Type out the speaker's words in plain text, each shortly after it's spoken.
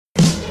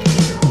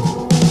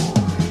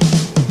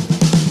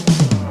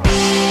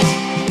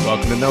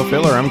to No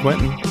Filler. I'm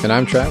Quentin. And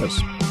I'm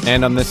Travis.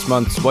 And on this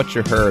month's What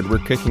You Heard, we're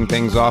kicking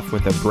things off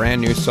with a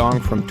brand new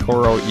song from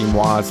Toro y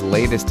Moi's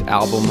latest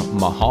album,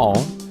 Mahal.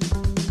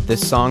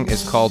 This song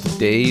is called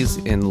Days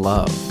in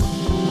Love.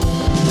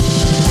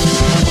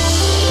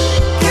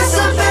 Guess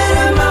I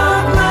better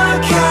mark my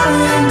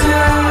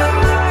calendar.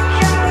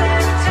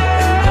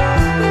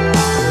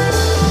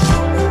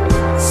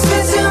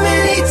 Spent too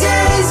many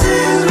days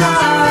in love.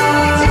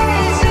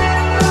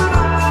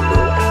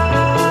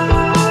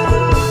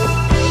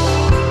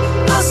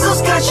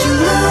 Hustle's got you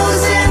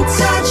losing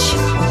touch.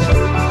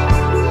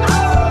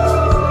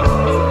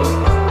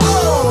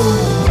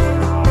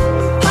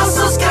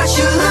 Hustle's got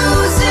you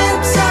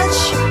losing touch.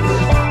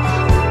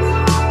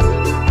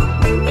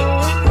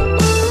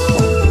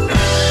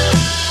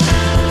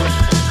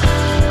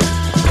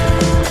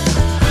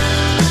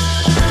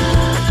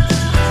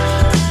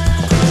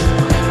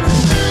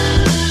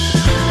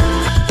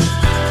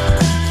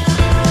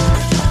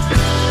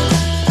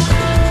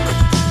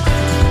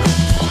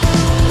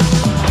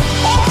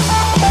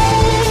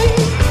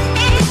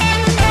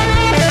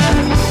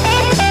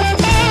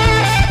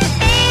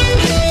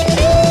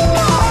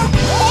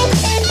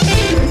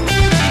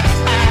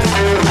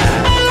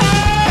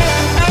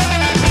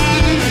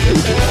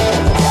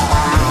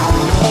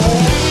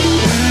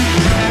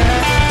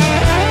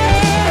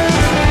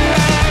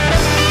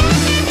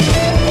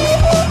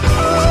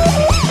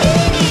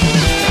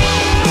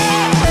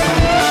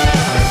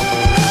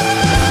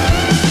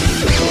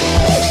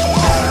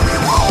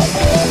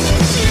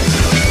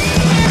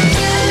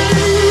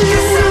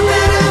 Guess I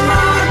better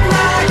mark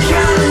my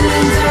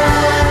calendar.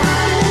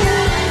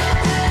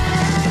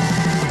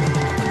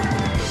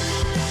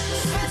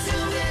 Spent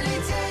too many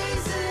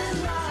days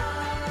in love.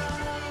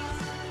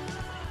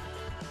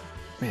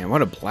 Man,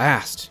 what a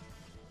blast.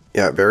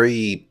 Yeah,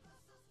 very,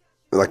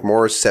 like,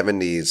 more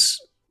 70s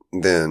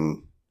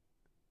than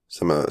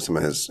some of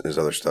his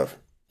other stuff.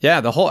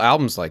 Yeah, the whole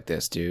album's like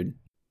this, dude.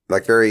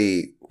 Like,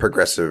 very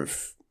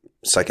progressive,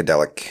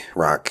 psychedelic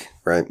rock,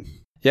 right?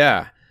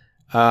 Yeah.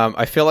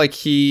 I feel like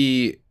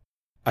he's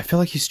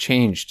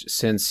changed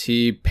since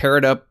he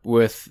paired up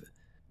with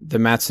the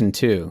Mattson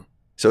 2.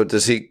 So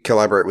does he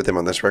collaborate with him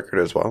on this record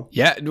as well?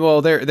 Yeah,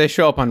 well, they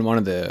show up on one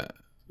of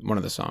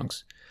the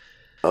songs.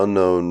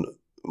 Unknown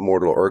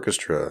Mortal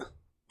Orchestra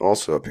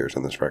also appears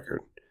on this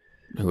record.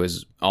 Who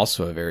is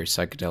also a very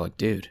psychedelic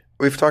dude.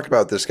 We've talked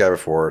about this guy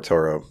before,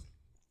 Toro.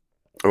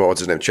 Well, what's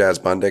his name? Chaz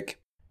Bundick?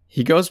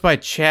 He goes by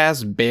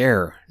Chaz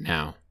Bear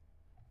now.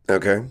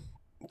 Okay.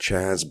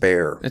 Chaz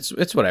Bear.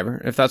 It's whatever.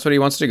 If that's what he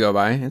wants to go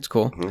by, it's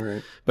cool. All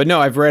right. But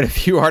no, I've read a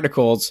few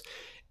articles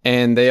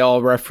and they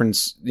all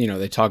reference,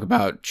 they talk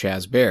about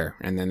Chaz Bear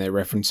and then they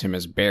reference him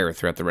as Bear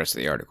throughout the rest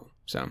of the article.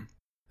 So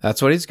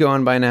that's what he's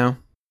going by now.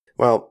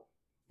 Well,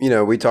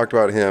 we talked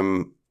about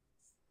him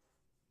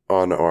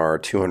on our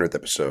 200th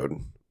episode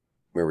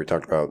where we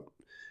talked about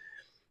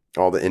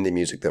all the indie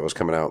music that was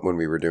coming out when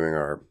we were doing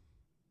our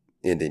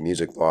indie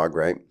music blog,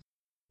 right?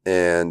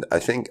 And I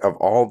think of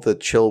all the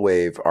chill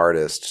wave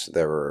artists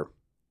that were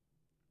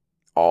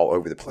all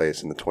over the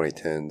place in the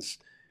 2010s,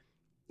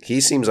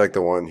 he seems like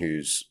the one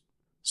who's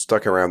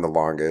stuck around the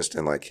longest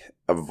and like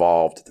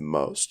evolved the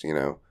most,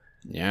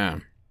 Yeah.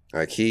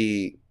 Like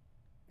he,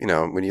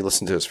 when you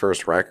listen to his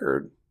first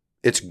record,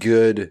 it's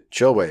good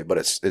chill wave, but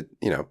it's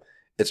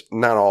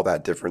not all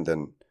that different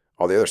than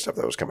all the other stuff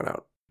that was coming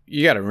out.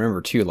 You got to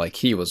remember too, like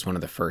he was one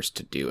of the first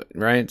to do it,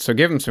 right? So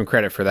give him some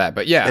credit for that.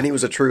 But yeah. And he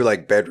was a true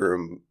like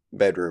bedroom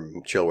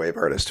chill wave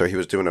artist. So he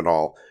was doing it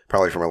all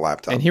probably from a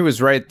laptop. And he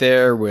was right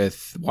there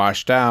with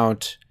Washed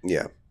Out.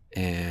 Yeah.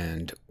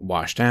 And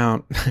Washed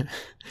Out,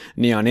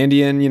 Neon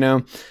Indian,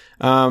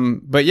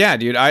 But yeah,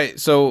 dude, I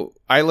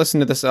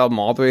listened to this album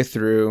all the way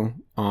through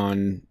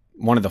on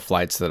one of the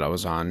flights that I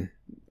was on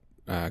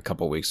a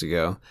couple weeks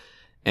ago.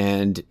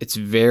 And it's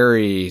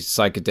very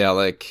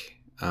psychedelic.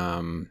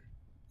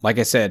 Like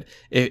I said,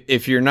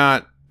 if you're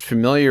not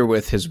familiar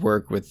with his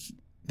work with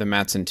the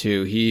Mattson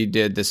 2, he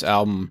did this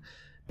album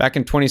back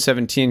in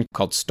 2017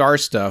 called Star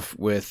Stuff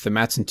with the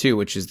Mattson 2,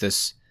 which is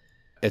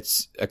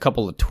it's a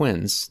couple of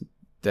twins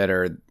that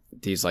are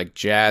these like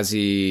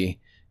jazzy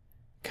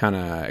kind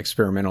of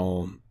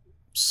experimental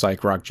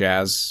psych rock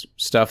jazz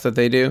stuff that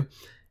they do.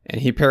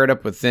 And he paired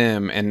up with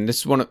them. And this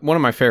is one of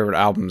my favorite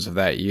albums of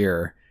that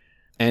year.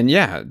 And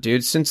yeah,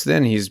 dude, since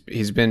then he's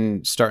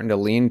been starting to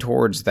lean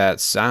towards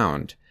that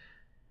sound.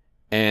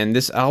 And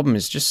this album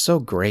is just so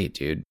great,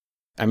 dude.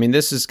 I mean,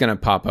 this is going to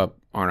pop up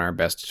on our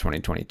best of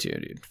 2022,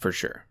 dude, for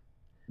sure.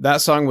 That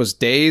song was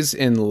Days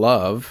in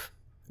Love,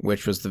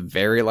 which was the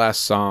very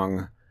last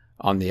song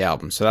on the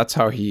album. So that's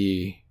how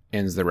he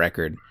ends the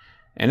record.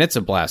 And it's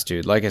a blast,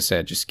 dude. Like I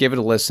said, just give it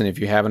a listen if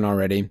you haven't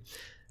already.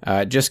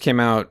 It just came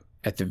out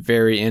at the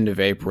very end of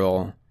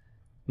April.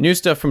 New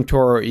stuff from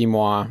Toro y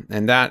Moi.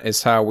 And that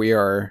is how we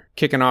are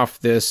kicking off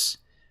this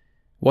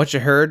What You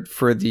Heard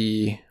for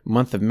the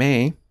month of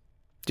May.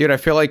 Dude, I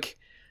feel like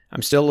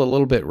I'm still a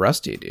little bit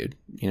rusty, dude,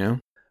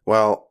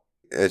 Well,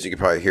 as you can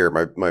probably hear,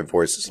 my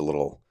voice is a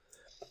little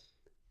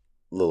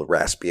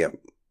raspy. I'm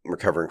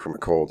recovering from a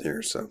cold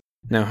here, so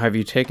Now, have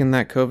you taken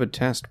that COVID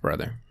test,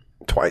 brother?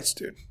 Twice,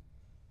 dude.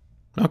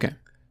 Okay.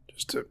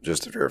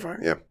 Just to verify.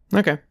 Yeah.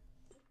 Okay.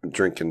 I'm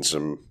drinking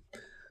some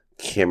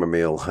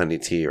chamomile honey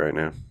tea right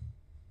now.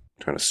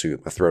 Trying to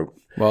soothe my throat.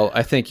 Well,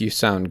 I think you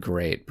sound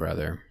great,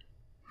 brother.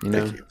 You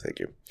know? Thank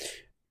you.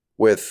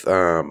 With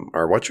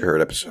our What You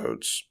Heard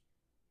episodes,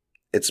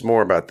 it's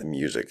more about the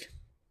music.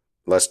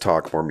 Less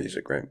talk, more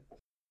music, right?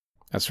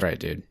 That's right,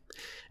 dude.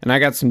 And I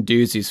got some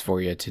doozies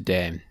for you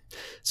today.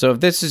 So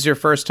if this is your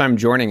first time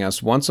joining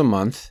us, once a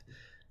month,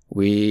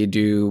 we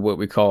do what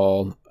we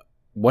call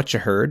What You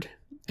Heard.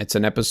 It's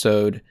an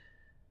episode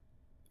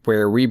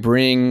where we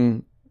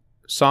bring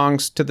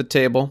songs to the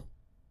table,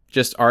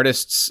 just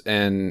artists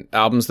and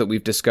albums that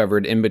we've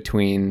discovered in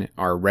between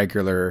our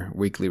regular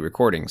weekly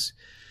recordings.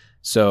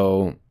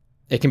 So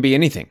it can be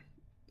anything.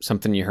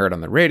 Something you heard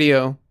on the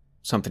radio,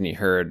 something you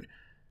heard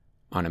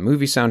on a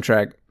movie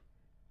soundtrack,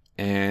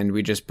 and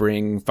we just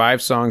bring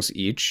 5 songs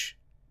each,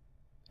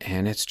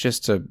 and it's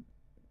just a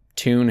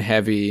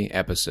tune-heavy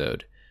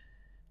episode.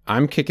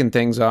 I'm kicking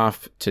things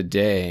off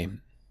today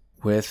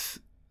with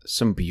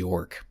some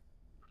Bjork.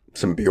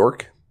 Some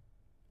Bjork?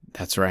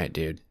 That's right,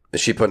 dude.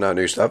 Is she putting out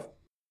new stuff?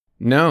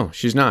 No,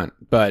 she's not.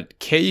 But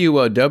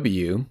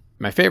KUOW,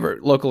 my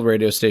favorite local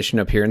radio station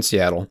up here in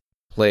Seattle,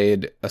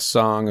 played a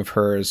song of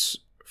hers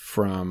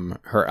from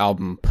her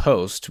album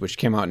Post, which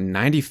came out in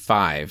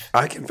 95.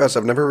 I confess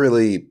I've never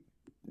really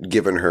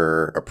given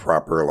her a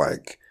proper,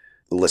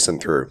 listen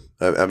through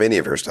of any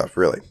of her stuff,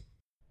 really.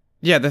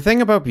 Yeah, the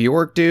thing about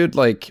Bjork, dude,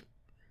 I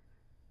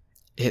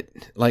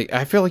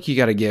feel like you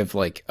got to give,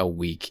 a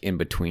week in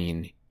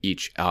between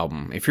each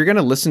album. If you're going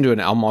to listen to an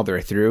album all the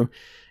way through,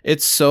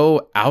 it's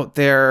so out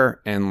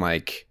there and,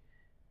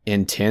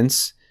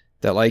 intense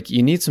that,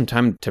 you need some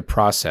time to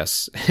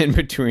process in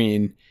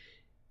between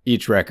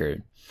each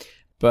record.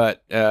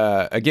 But,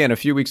 again, a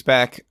few weeks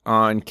back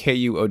on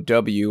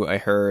KUOW, I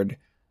heard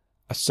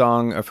a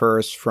song of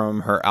hers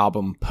from her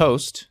album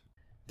Post.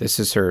 This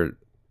is her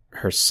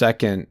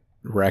second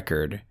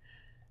record.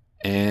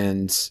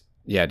 And,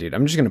 yeah, dude,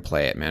 I'm just going to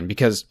play it, man,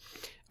 because...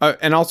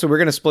 and also, we're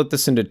going to split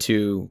this into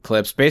 2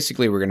 clips.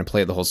 Basically, we're going to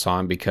play the whole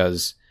song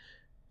because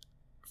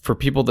for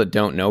people that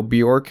don't know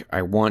Bjork,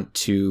 I want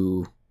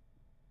to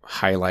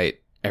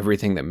highlight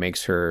everything that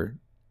makes her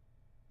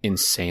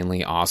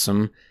insanely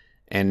awesome.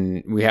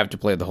 And we have to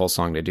play the whole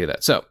song to do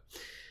that. So,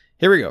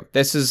 here we go.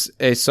 This is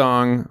a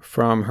song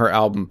from her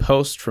album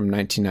Post from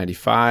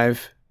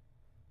 1995.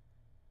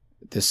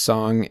 This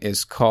song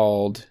is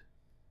called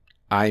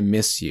I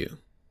Miss You.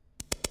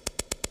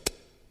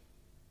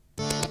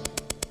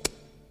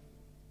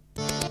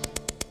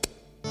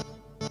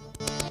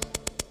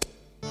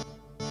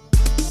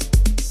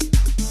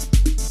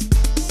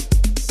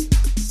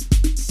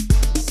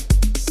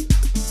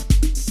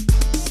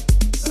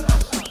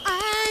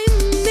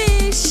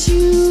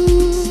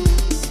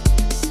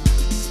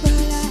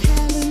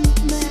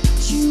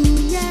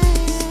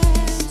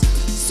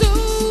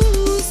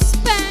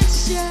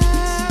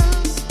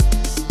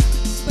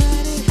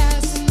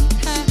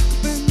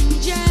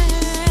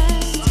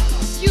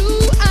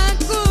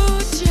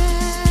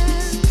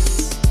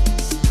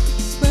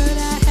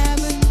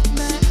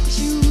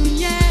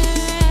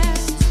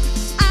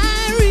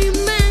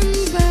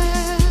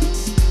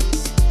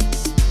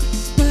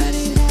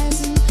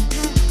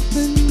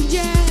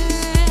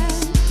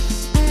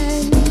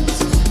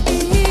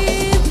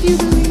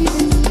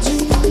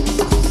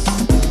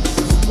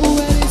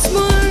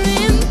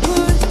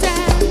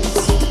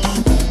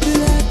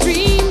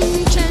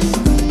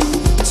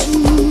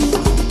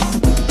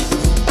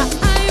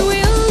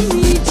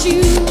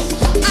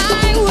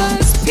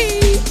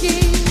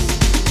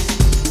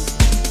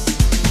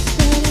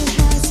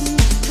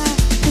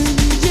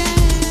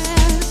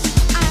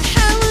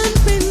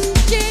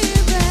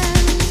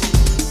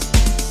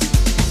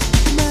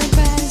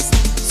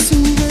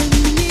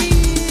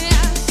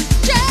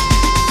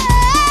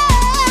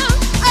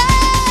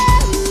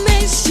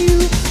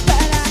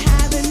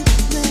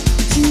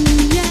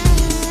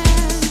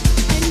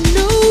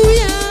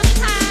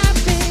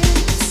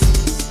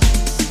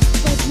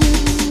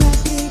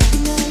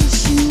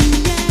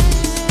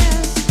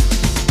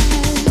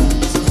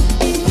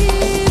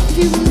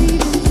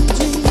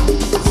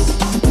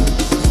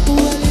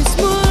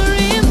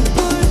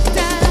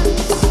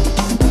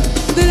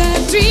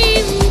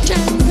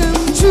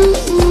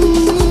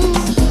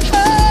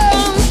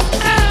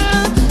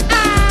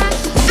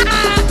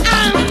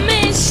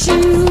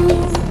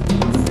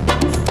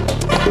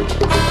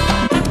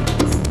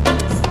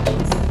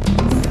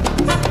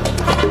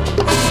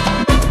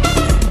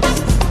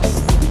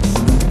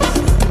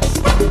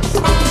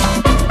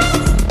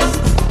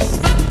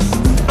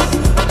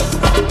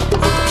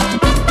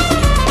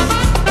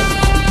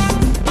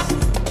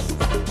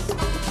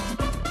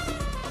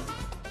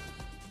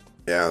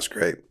 Yeah, that's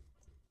great.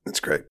 That's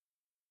great.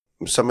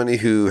 Somebody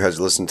who has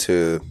listened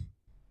to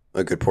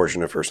a good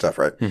portion of her stuff,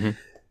 right? Mm-hmm.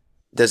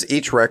 Does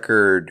each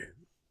record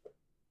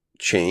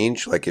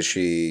change? Is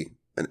she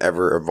an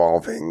ever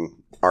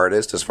evolving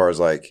artist as far as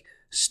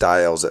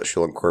styles that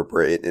she'll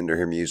incorporate into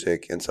her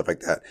music and stuff like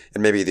that.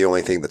 And maybe the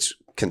only thing that's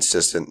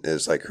consistent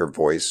is like her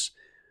voice,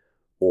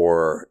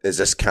 or is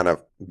this kind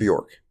of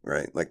Bjork,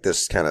 right? Like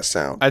this kind of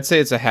sound. I'd say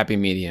it's a happy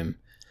medium.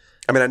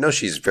 I mean, I know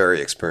she's very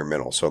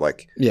experimental, so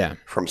like Yeah.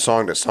 from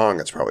song to song,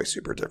 it's probably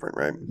super different,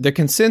 right? The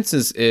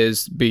consensus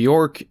is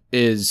Bjork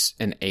is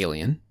an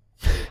alien.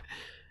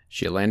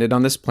 She landed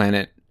on this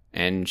planet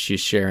and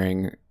she's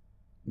sharing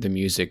the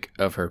music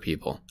of her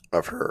people.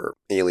 Of her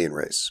alien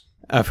race.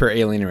 Of her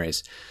alien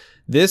race.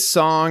 This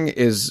song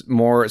is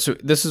more... So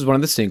this is one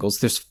of the singles.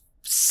 There's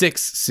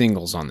 6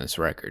 singles on this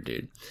record,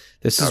 dude.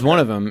 This is one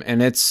of them.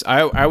 And it's...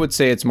 I would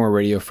say it's more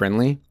radio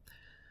friendly.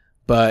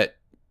 But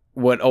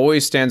what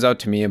always stands out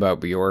to me about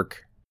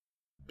Bjork,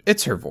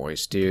 it's her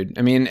voice, dude.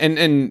 I mean,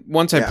 and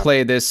once I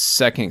play this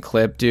second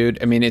clip,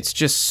 dude, I mean, it's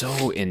just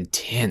so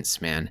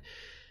intense, man.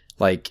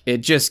 Like, it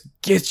just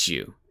gets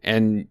you.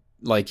 And,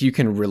 like, you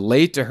can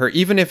relate to her.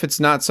 Even if it's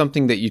not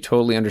something that you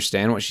totally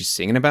understand what she's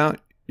singing about,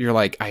 you're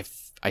like, I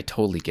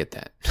totally get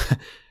that.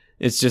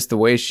 It's just the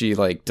way she,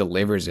 like,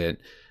 delivers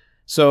it.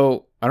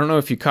 So, I don't know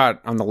if you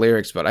caught on the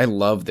lyrics, but I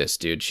love this,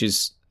 dude.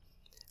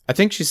 I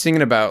think she's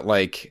singing about,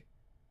 like,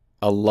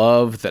 a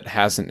love that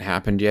hasn't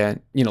happened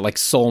yet. You know, like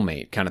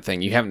soulmate kind of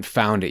thing. You haven't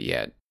found it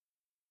yet.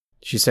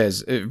 She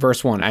says,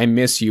 verse 1, I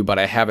miss you, but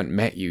I haven't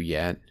met you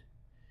yet.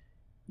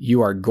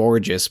 You are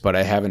gorgeous, but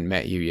I haven't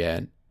met you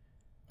yet.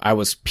 I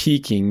was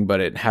peaking, but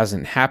it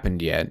hasn't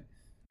happened yet.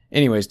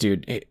 Anyways,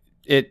 dude,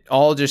 it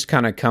all just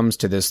kind of comes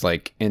to this,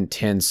 like,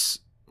 intense,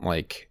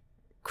 like,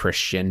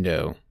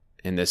 crescendo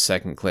in this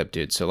second clip,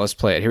 dude. So let's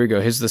play it. Here we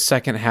go. Here's the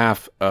second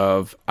half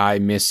of I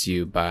Miss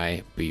You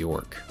by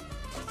Bjork.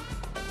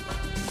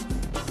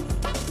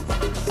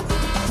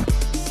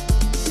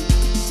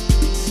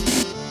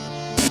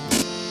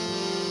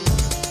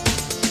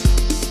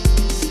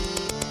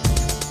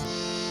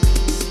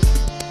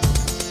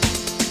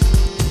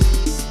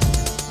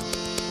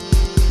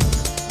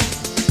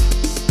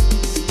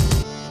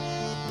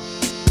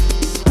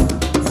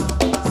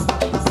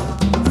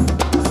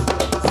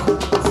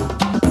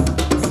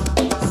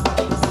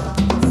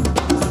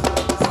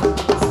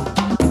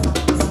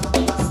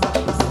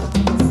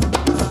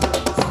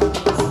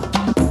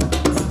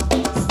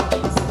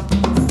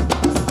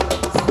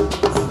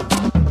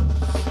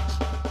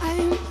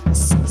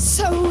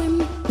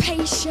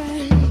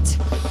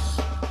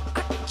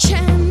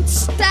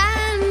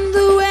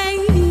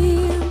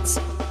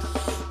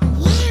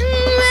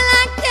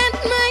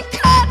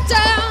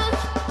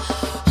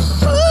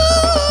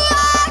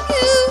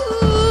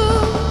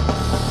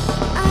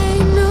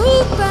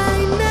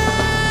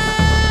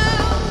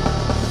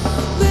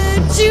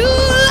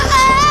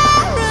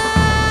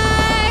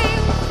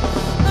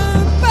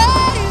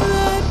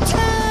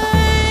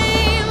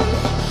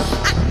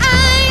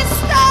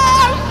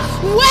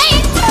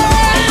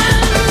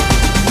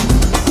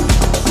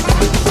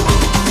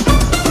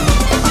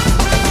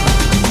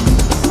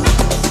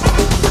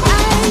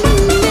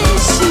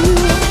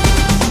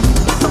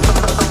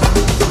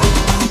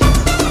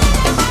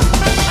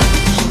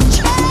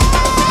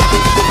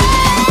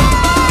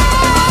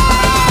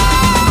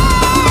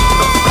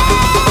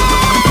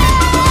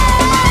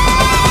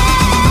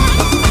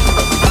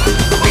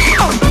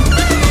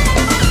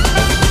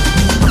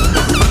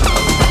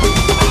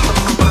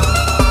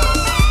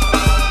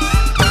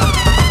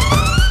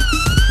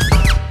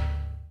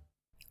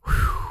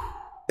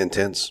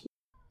 Intense.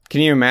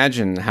 Can you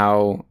imagine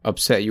how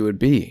upset you would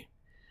be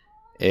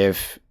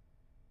if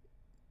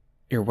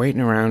you're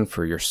waiting around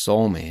for your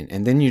soulmate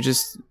and then you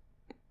just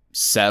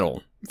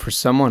settle for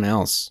someone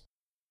else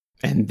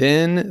and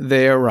then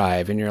they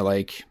arrive and you're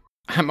like,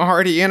 I'm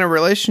already in a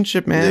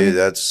relationship, man. Dude,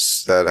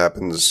 that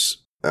happens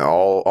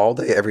all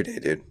day, every day,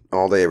 dude.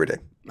 All day, every day.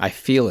 I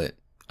feel it.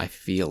 I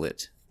feel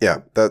it. Yeah,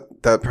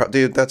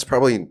 dude, that's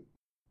probably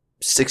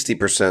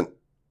 60%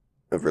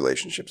 of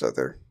relationships out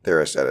there. There,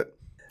 I said it.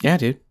 Yeah,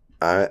 dude.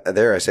 I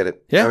said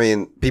it. Yeah. I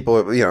mean,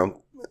 people, you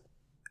know,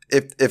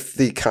 if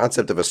the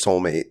concept of a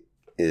soulmate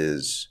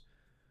is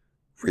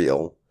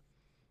real,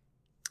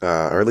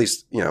 or at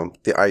least, you know,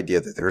 the idea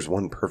that there's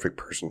one perfect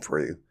person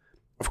for you,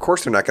 of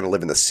course they're not going to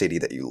live in the city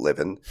that you live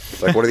in.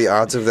 Like, what are the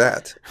odds of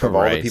that? Of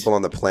all the people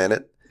on the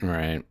planet?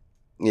 Right.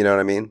 You know what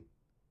I mean?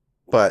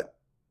 But,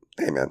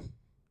 hey, man,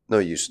 no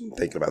use in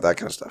thinking about that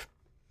kind of stuff.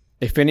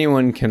 If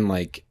anyone can,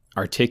 like,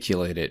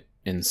 articulate it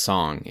in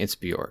song, it's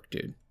Bjork,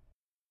 dude.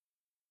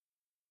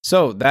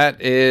 So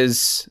that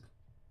is,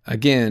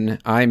 again,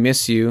 I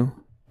Miss You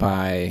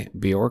by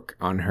Bjork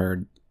on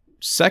her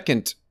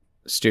second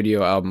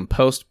studio album,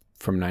 Post,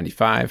 from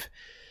 95.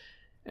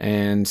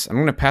 And I'm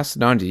going to pass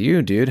it on to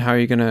you, dude. How are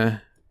you going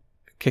to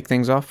kick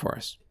things off for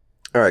us?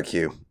 All right,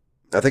 Q.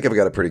 I think I've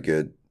got a pretty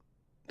good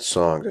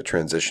song to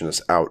transition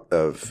us out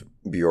of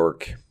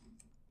Bjork.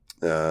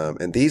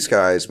 And these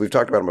guys, we've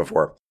talked about them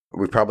before.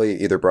 We've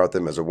probably either brought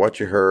them as a What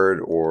You Heard,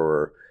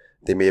 or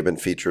they may have been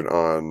featured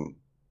on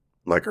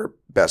like our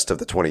Best of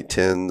the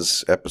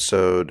 2010s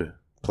episode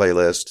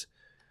playlist.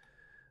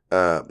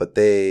 But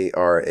they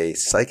are a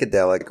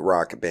psychedelic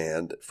rock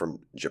band from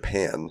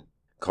Japan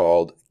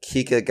called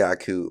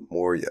Kikagaku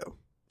Moryo.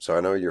 So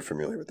I know you're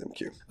familiar with them,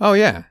 Q. Oh,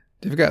 yeah.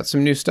 They've got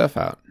some new stuff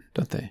out,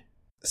 don't they?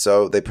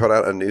 So they put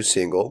out a new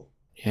single.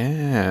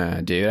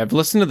 Yeah, dude. I've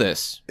listened to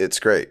this. It's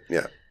great.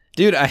 Yeah.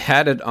 Dude, I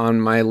had it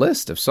on my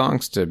list of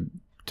songs to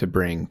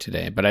bring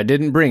today, but I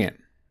didn't bring it.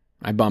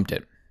 I bumped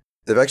it.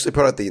 They've actually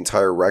put out the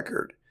entire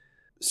record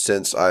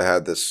since I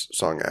had this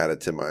song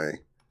added to my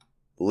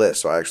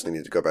list. So I actually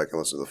need to go back and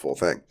listen to the full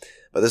thing.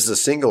 But this is a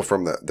single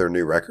from their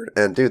new record.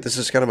 And dude, this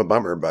is kind of a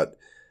bummer, but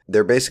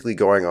they're basically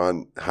going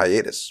on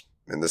hiatus.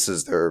 And this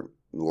is their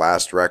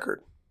last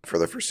record for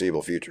the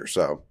foreseeable future.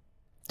 So,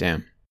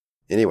 damn.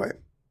 Anyway,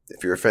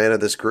 if you're a fan of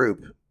this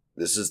group,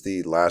 this is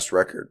the last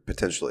record,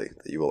 potentially,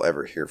 that you will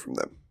ever hear from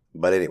them.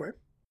 But anyway,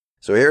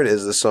 so here it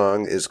is. The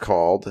song is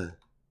called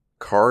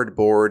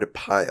Cardboard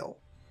Pile.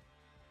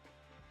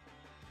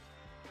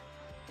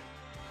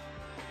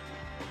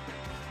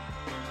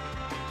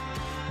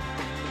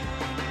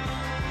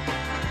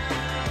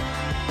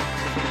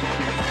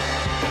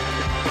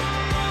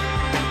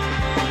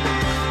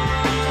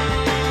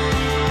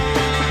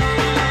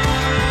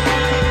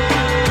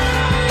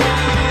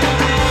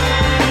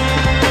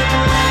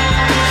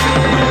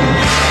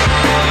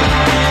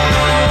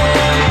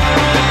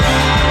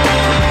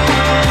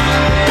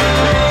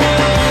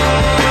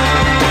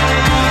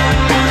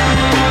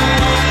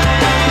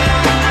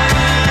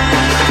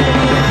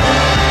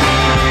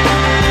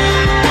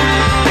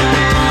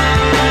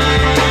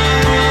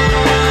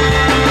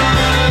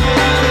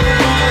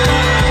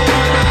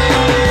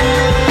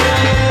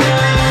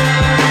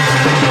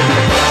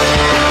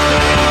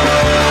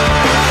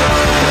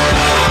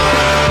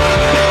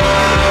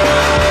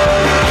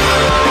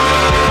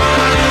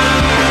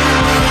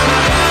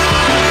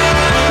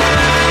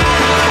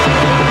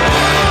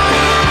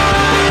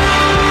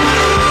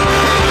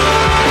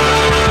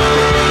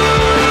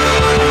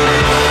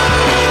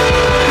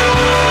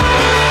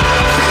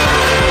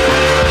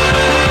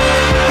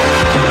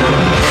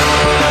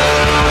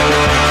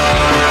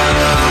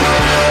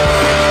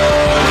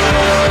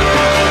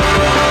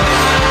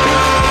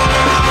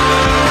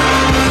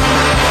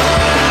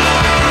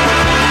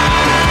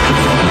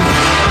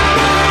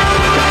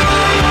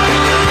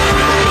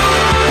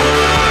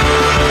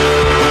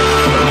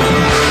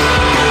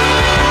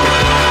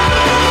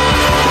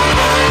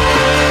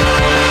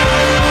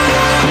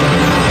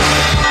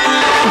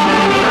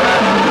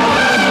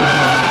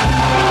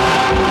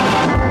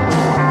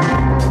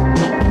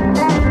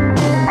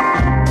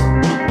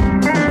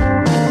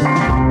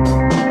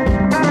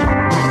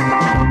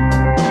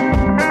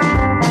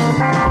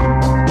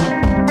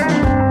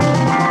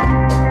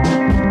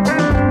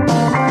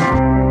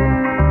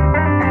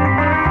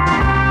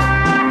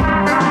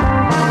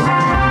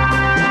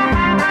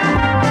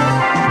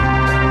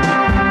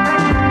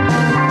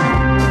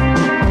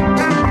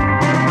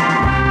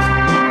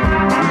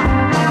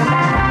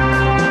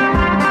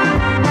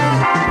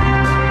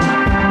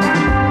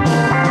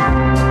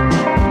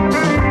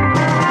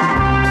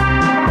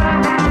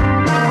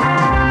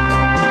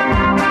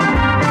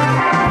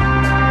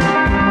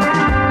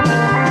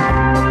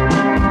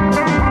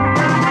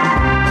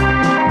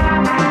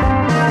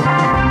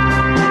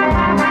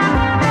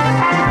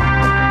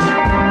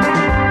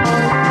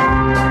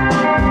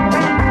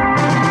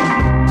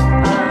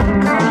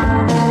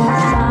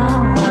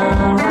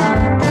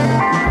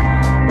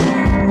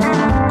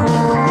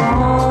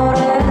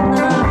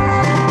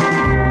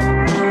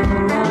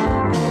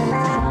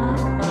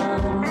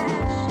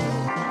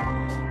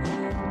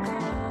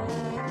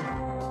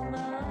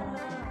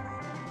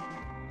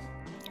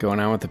 Going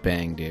out with a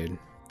bang, dude.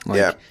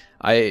 Yeah.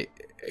 I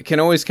can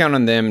always count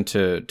on them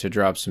to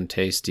drop some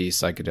tasty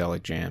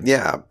psychedelic jams.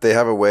 Yeah, they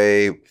have a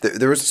way.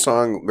 There was a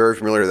song very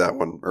familiar to that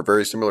one, or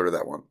very similar to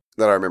that one,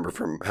 that I remember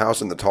from House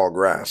in the Tall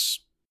Grass,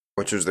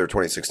 which was their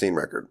 2016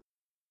 record.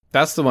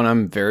 That's the one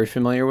I'm very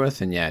familiar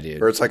with, and yeah, dude.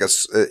 Where it's like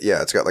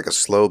it's got like a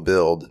slow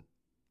build.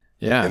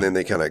 Yeah. And then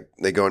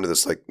they go into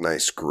this like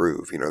nice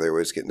groove, you know, they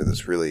always get into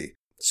this really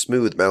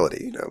smooth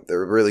melody, you know,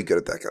 they're really good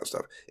at that kind of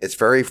stuff. It's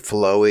very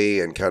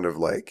flowy and kind of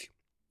like,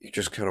 you're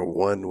just kind of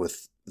one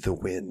with the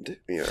wind,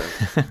 you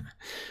know.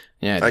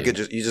 Yeah,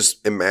 you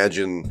just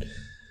imagine,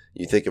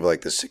 you think of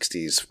like the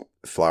 60s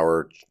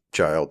flower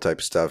child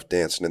type stuff,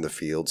 dancing in the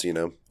fields, you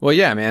know. Well,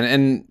 yeah, man.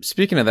 And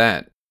speaking of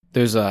that,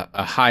 there's a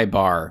high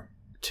bar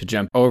to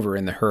jump over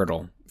in the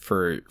hurdle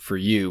for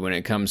you when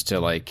it comes to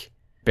like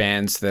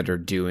bands that are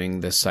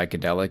doing the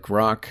psychedelic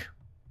rock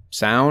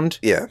sound.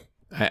 Yeah.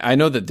 I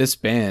know that this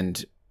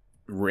band,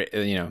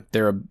 you know,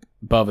 they're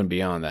above and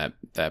beyond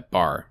that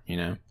bar, you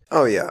know.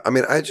 Oh yeah. I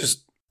mean, I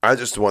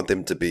just want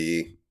them to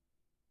be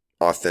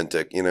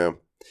authentic, you know,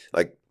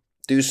 like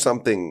do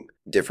something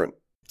different.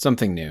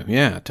 Something new.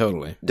 Yeah,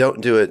 totally.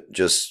 Don't do it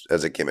just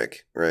as a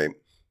gimmick, right?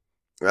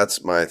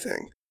 That's my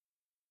thing.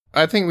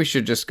 I think we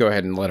should just go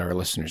ahead and let our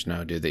listeners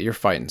know, dude, that you're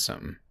fighting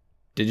something.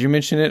 Did you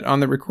mention it on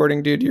the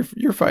recording, dude?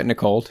 You're fighting a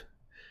cold.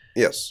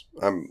 Yes,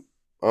 I'm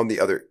on the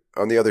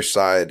other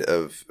side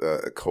of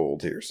a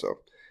cold here, so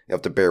you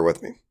have to bear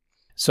with me.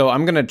 So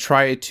I'm gonna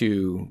try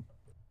to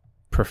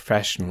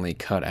professionally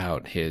cut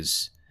out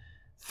his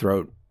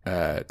throat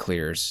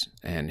clears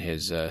and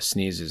his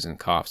sneezes and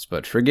coughs.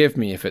 But forgive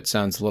me if it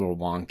sounds a little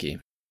wonky.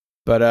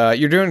 But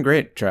you're doing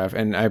great, Trav,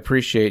 and I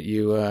appreciate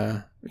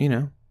you,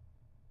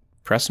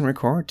 press and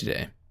record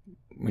today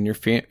when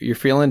you're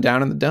feeling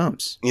down in the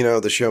dumps.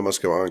 The show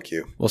must go on,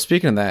 Q. Well,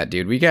 speaking of that,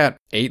 dude, we got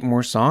 8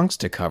 more songs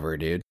to cover,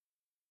 dude.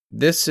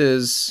 This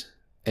is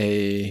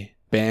a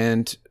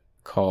band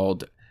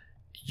called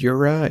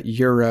Yura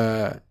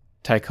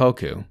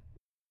Taikoku.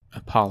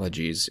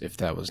 Apologies if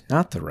that was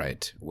not the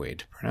right way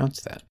to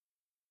pronounce that.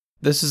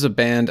 This is a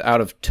band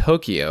out of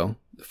Tokyo,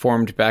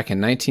 formed back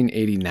in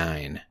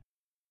 1989.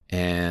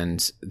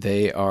 And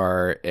they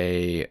are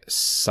a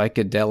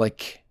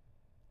psychedelic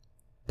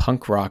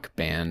punk rock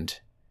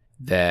band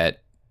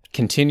that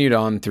continued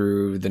on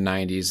through the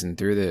 90s and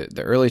through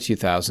the early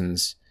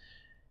 2000s.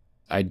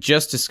 I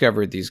just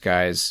discovered these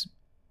guys.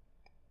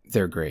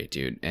 They're great,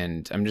 dude.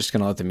 And I'm just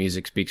going to let the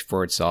music speak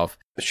for itself.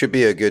 It should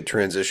be a good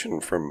transition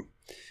from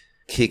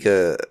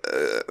Kika,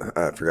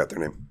 I forgot their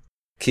name.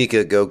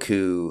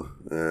 Kikagaku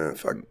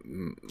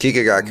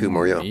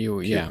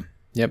Moryo. Yeah.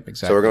 Yep,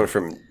 exactly. So we're going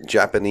from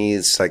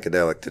Japanese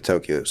psychedelic to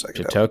Tokyo psychedelic.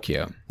 To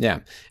Tokyo, yeah.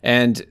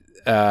 And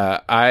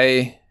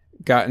I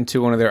got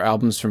into one of their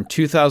albums from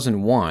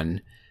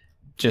 2001.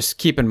 Just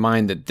keep in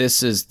mind that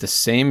this is the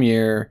same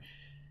year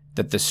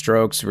that the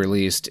Strokes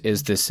released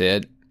Is This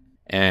It?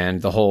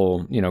 And the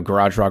whole,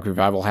 garage rock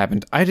revival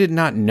happened. I did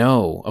not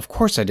know. Of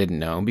course I didn't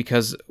know,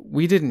 because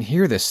we didn't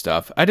hear this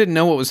stuff. I didn't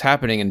know what was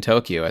happening in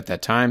Tokyo at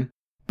that time.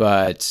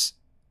 But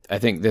I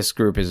think this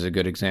group is a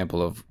good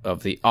example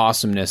of the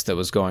awesomeness that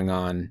was going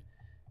on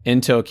in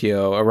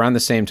Tokyo around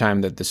the same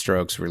time that the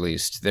Strokes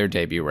released their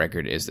debut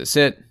record, Is This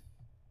It?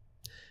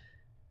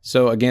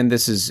 So again,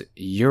 this is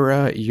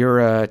Yura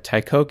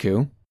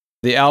Taikoku.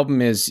 The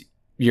album is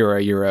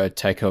Yura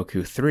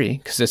Taikoku 3,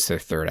 because it's their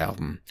third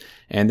album.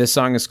 And this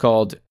song is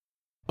called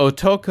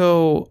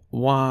Otoko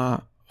wa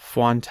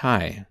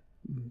Fuantai.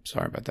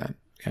 Sorry about that,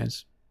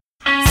 guys.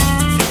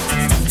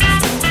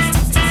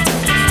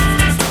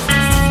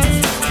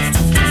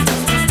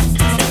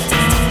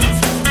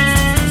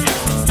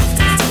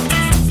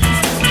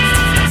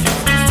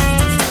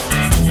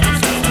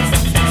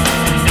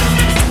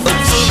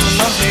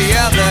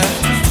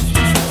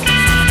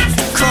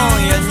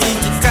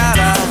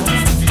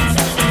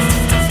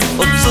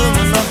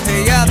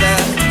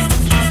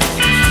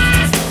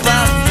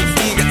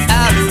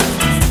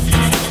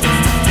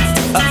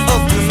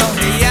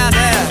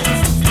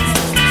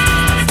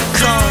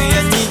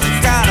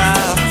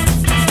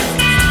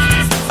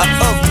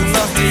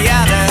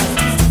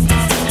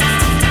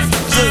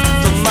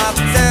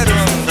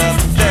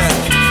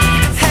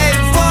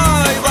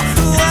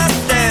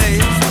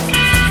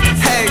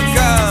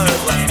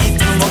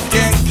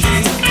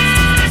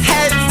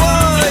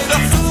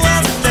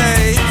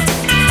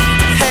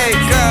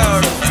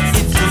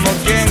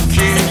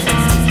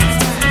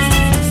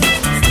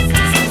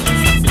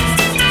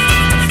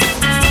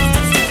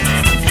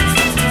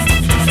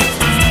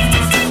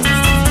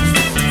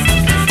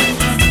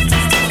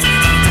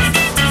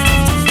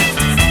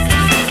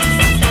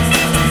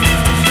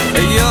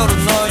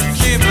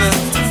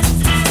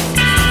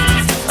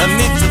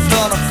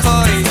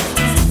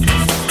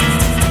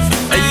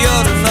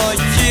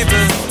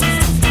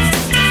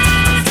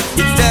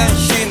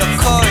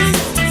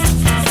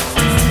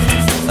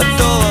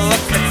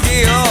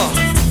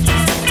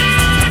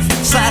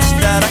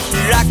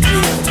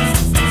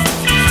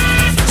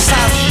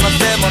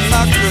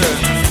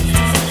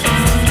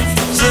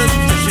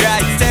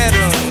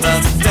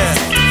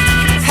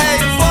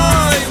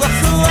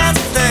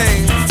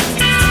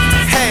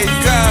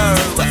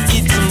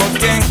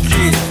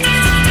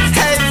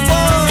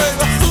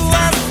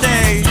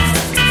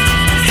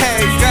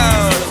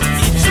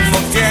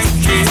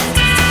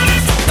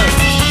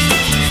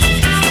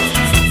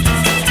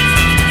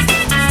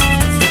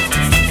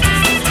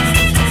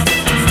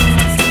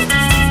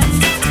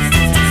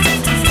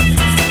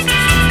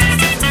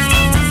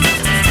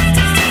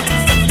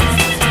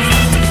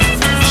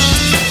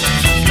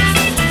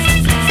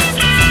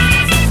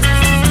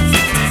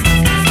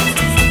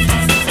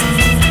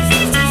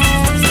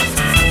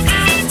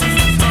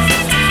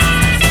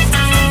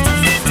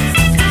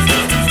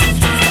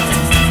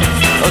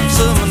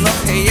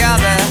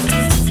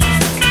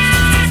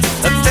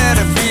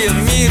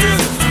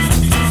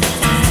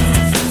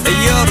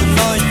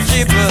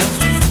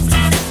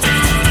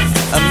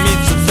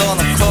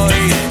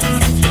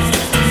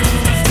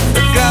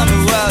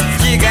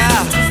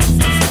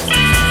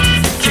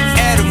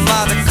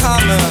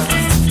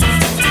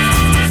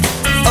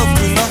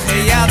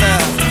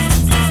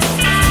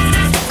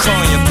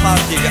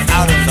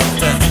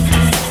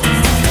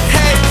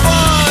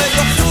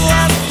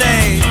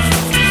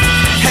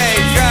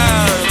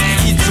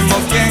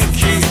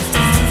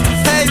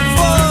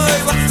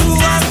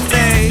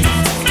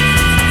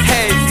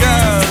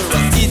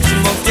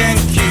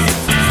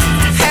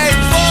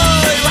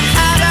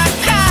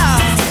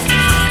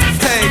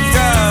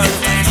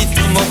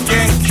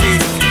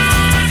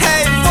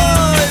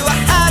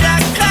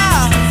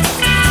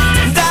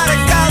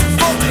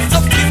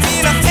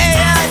 君の部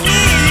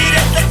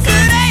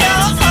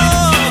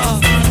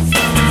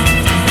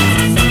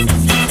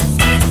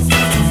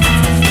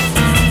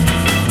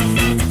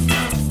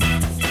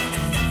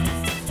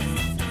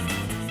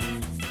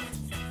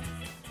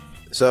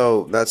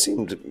So that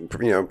seemed,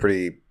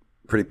 pretty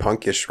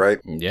punkish, right?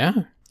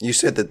 Yeah. You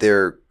said that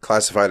they're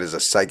classified as a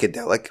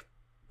psychedelic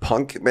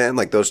punk band,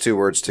 like those two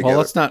words together.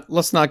 Well,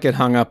 let's not get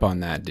hung up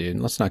on that, dude.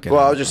 Let's not get hung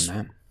up on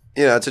that.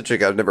 Yeah, it's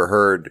interesting. I've never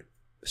heard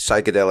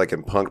psychedelic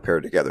and punk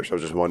paired together, so I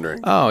was just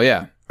wondering. Oh,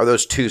 yeah. Are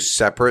those two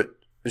separate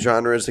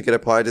genres that get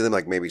applied to them?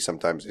 Like maybe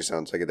sometimes they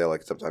sound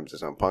psychedelic, sometimes they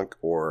sound punk,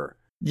 or...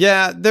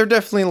 Yeah, they're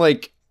definitely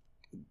like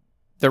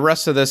the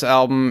rest of this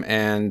album,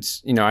 and,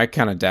 I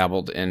kind of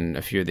dabbled in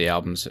a few of the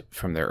albums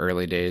from their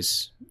early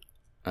days.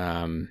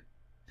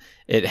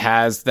 It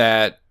has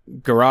that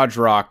garage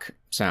rock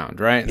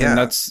sound, right? Yeah. And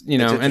that's,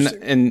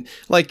 and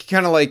like,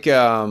 kind of like,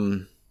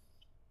 I'm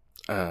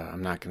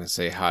not going to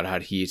say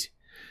hot heat,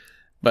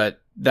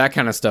 but that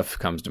kind of stuff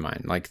comes to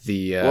mind. Like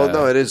the, well,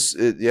 no, it is.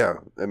 Yeah.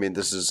 I mean,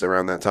 this is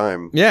around that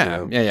time.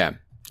 Yeah. Yeah.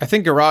 I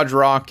think garage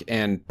rock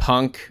and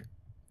punk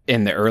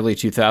in the early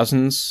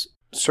 2000s.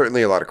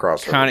 Certainly a lot of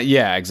crossover.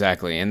 Yeah,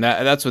 exactly. And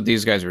that's what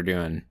these guys were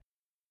doing.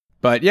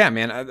 But yeah,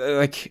 man,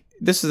 like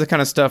this is the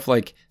kind of stuff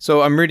like,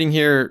 so I'm reading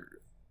here,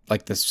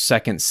 like the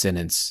second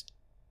sentence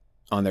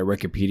on their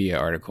Wikipedia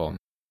article.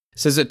 It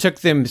says it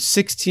took them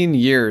 16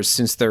 years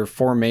since their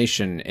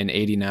formation in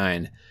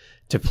 89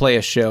 to play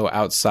a show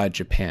outside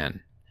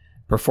Japan,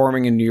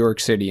 performing in New York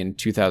City in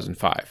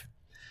 2005.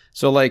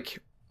 So like,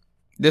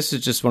 this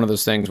is just one of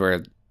those things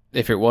where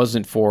if it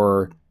wasn't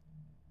for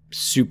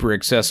super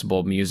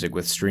accessible music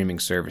with streaming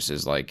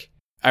services, like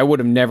I would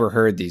have never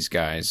heard these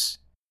guys.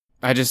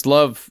 I just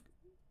love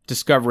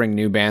discovering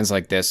new bands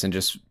like this and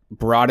just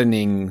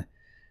broadening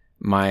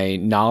my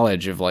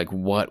knowledge of like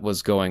what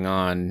was going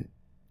on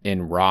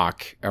in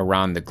rock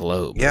around the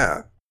globe.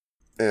 Yeah.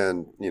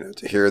 And,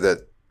 to hear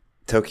that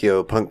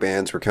Tokyo punk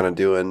bands were kind of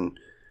doing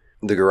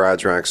the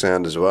garage rock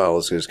sound as well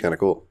is kind of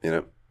cool,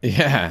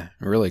 Yeah,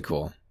 really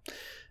cool.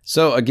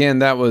 So again,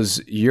 that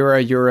was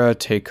Yura Yura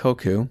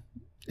Teikoku,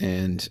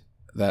 and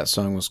that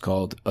song was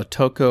called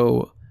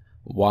Otoko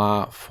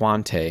wa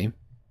Fuante. I'm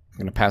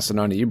going to pass it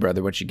on to you,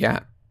 brother. What you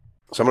got?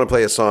 So I'm going to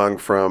play a song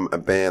from a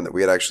band that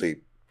we had actually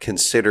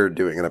considered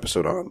doing an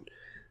episode on,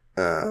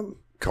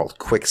 called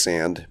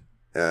Quicksand.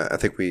 I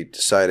think we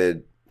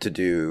decided to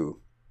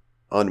do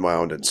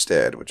Unwound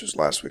instead, which is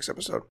last week's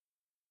episode.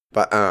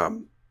 But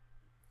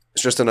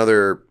it's just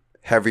another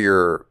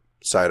heavier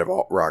side of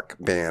alt rock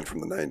band from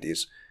the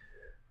 90s.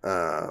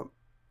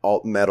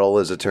 Alt metal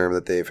is a term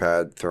that they've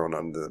had thrown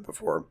onto it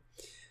before.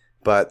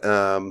 But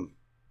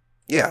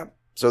yeah,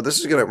 so this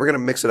is we're gonna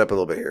mix it up a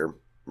little bit here.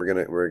 We're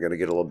gonna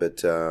get a little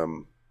bit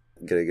gonna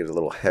get a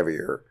little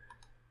heavier.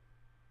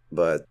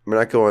 But we're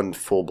not going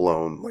full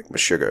blown like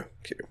Meshuggah,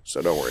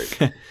 so don't worry.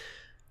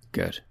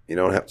 Good. You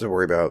don't have to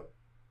worry about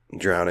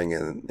drowning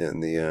in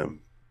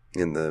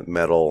the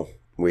metal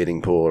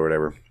wading pool or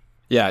whatever.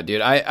 Yeah,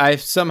 dude. I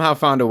somehow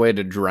found a way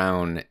to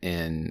drown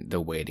in the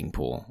wading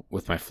pool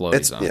with my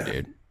floaties on,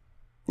 dude.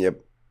 Yep.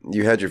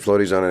 You had your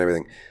floaties on and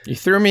everything. You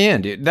threw me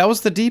in, dude. That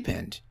was the deep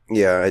end.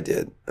 Yeah, I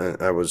did.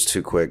 I was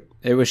too quick.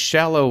 It was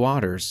shallow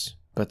waters,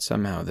 but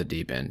somehow the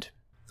deep end.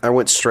 I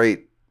went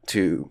straight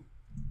to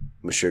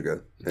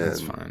Meshuggah.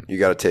 That's fine. You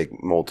got to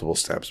take multiple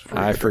steps before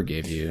I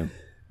forgive you.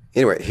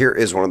 Anyway, here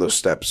is one of those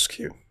steps,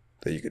 Q,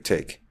 that you could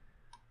take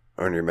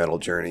on your metal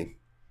journey.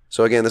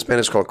 So again, this band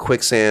is called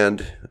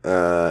Quicksand,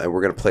 and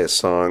we're going to play a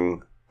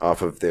song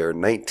off of their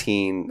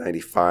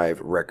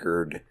 1995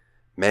 record,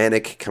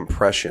 Manic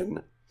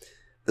Compression.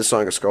 This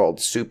song is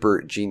called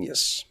Super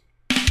Genius.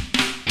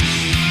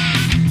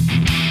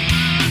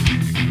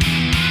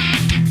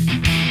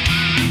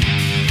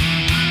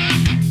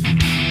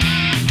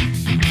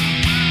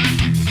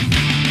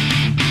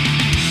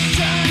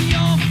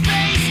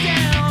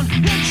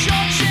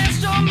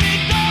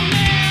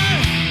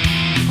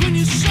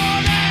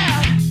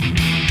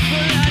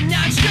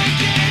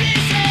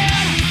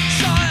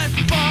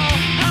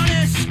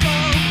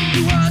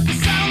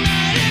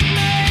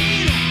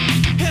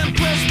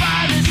 Impressed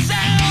by the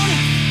sound,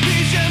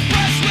 he's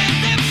impressed with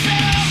the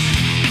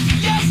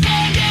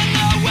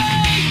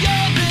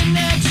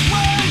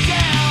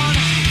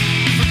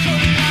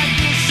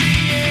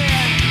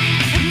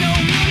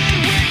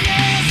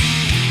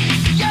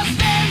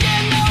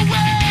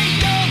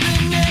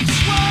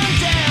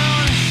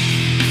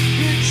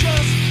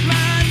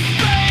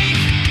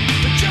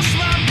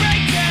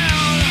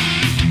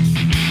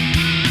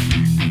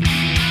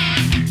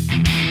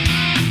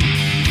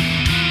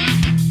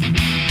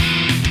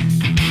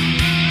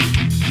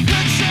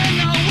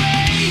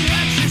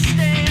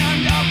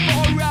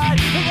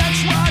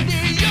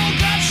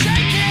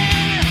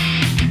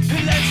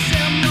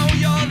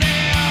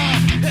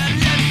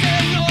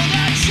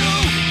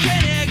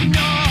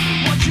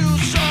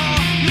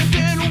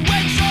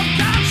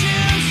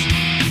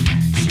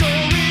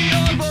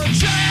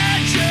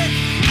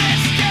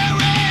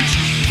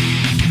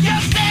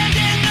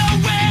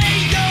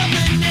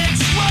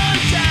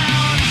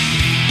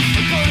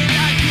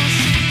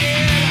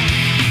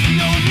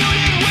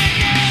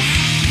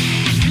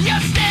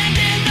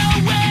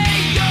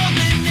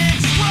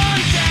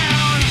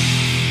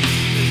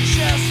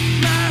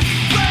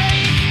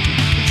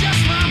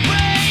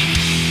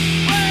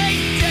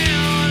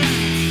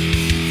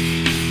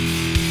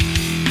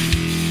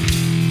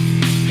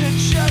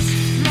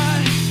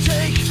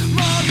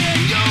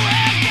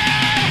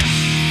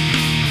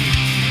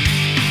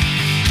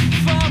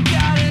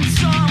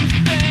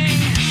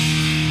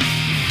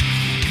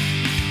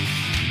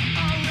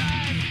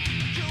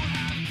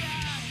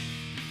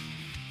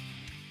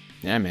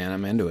Yeah, man,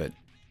 I'm into it.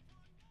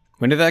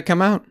 When did that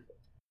come out?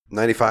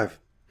 95.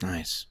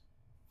 Nice.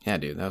 Yeah,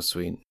 dude, that was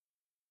sweet.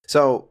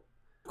 So,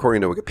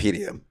 according to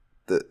Wikipedia,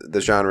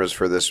 the genres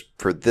for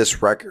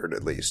this record,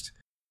 at least,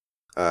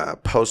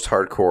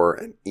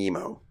 post-hardcore and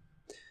emo.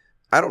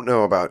 I don't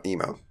know about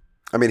emo.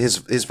 I mean,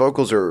 his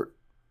vocals are,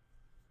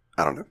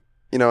 I don't know.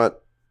 You know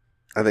what?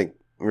 I think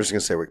I'm just going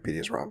to say Wikipedia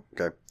is wrong,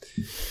 okay?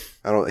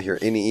 I don't hear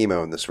any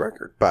emo in this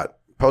record, but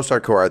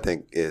post-hardcore, I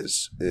think,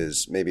 is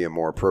maybe a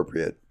more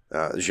appropriate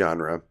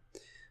genre,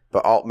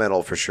 but alt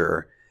metal for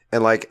sure.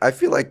 And like, I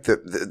feel like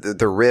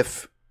the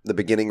riff, the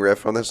beginning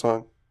riff on this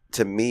song,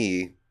 to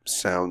me,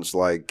 sounds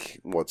like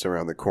what's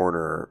around the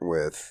corner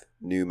with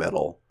nu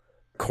metal,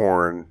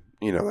 Korn,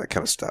 you know, that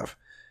kind of stuff.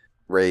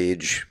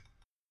 Rage,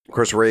 of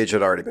course, Rage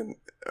had already been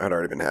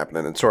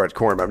happening, and so had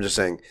Korn. But I'm just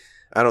saying,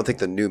 I don't think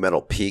the nu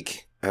metal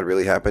peak had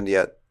really happened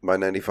yet by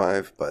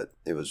 '95, but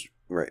it was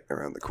right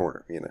around the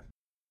corner, you know.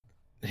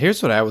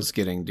 Here's what I was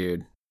getting,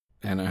 dude,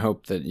 and I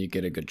hope that you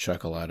get a good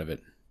chuckle out of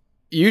it.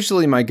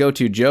 Usually my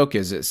go-to joke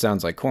is it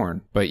sounds like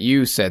Korn, but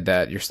you said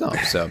that yourself.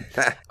 So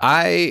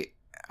I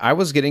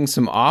was getting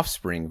some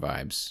Offspring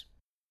vibes.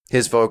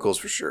 His vocals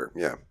for sure,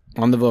 yeah.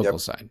 On the vocal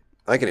side.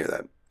 I can hear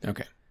that.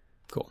 Okay,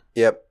 cool.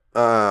 Yep.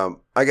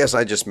 I guess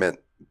I just meant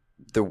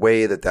the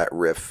way that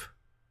riff,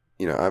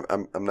 you know,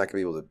 I'm not going to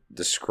be able to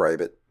describe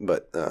it,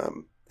 but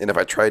and if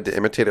I tried to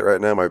imitate it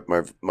right now,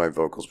 my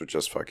vocals would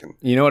just fucking...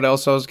 You know what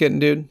else I was getting,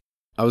 dude?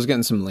 I was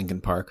getting some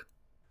Linkin Park.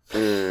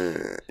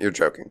 You're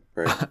joking,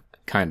 right?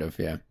 Kind of,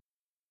 yeah.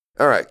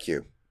 All right,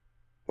 Q.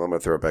 Well, I'm going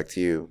to throw it back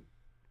to you.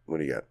 What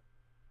do you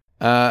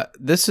got?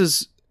 This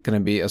is going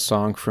to be a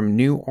song from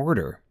New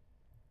Order,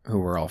 who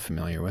we're all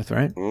familiar with,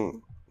 right?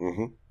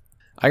 Mm-hmm.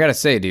 I got to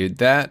say, dude,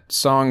 that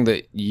song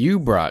that you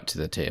brought to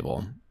the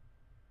table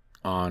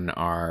on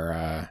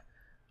our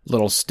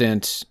little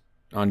stint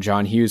on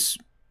John Hughes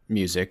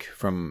music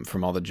from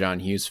all the John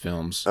Hughes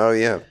films. Oh,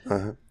 yeah.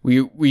 Uh-huh.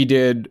 We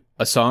did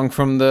a song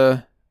from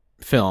the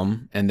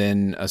film and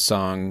then a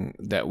song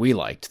that we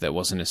liked that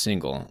wasn't a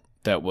single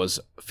that was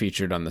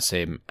featured on the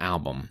same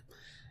album.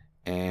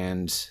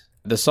 And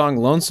the song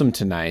Lonesome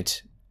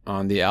Tonight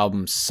on the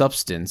album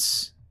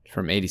Substance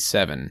from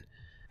 87.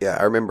 Yeah,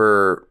 I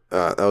remember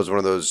that was one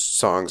of those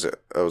songs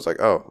that I was like,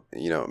 oh,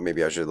 you know,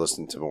 maybe I should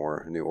listen to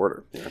more New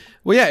Order. You know?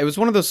 Well, yeah, it was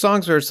one of those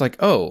songs where it's like,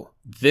 oh,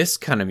 this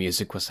kind of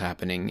music was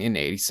happening in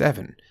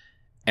 87.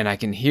 And I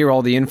can hear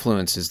all the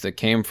influences that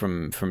came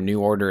from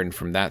New Order and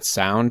from that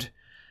sound.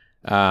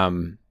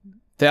 The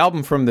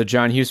album from the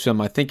John Hughes film,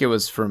 I think it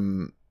was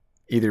from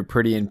either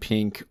Pretty in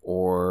Pink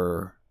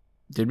or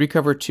did we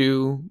cover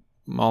 2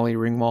 Molly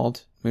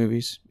Ringwald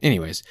movies?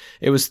 Anyways,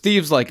 it was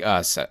Thieves Like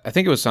Us. I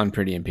think it was on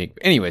Pretty in Pink.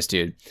 Anyways,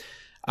 dude,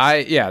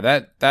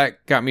 that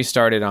got me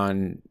started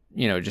on,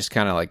 you know, just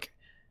kind of like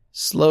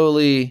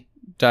slowly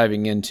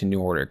diving into New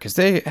Order because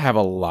they have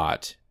a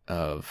lot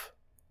of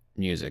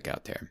music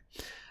out there.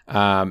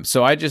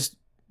 So I just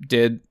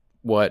did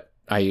what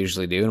I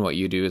usually do and what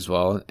you do as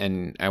well.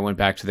 And I went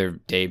back to their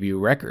debut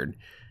record,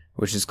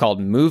 which is called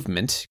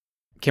Movement.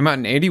 Came out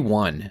in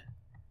 81.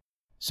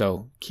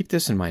 So keep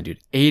this in mind, dude.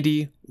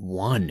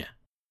 81.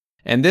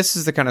 And this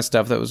is the kind of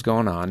stuff that was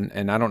going on.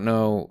 And I don't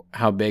know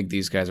how big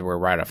these guys were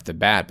right off the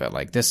bat, but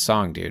like this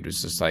song, dude,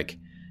 was just like,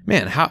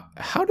 man,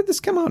 how did this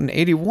come out in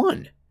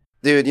 81?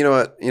 Dude, you know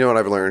what? You know what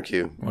I've learned,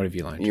 Q? What have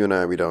you learned? You and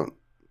I, we don't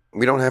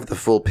have the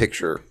full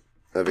picture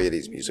of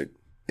 80s music.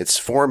 It's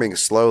forming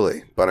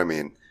slowly, but I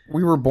mean...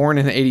 We were born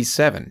in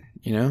 87,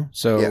 you know?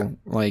 So,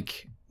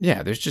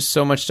 yeah, there's just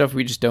so much stuff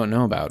we just don't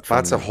know about.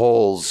 Lots of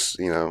holes,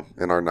 you know,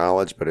 in our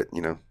knowledge, but,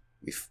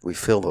 we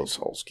fill those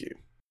holes, Q,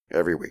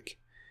 every week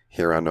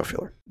here on No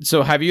Filler.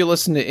 So have you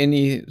listened to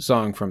any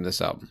song from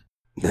this album?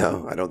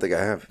 No, I don't think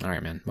I have. All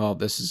right, man. Well,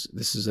 this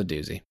is a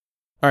doozy.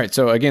 All right,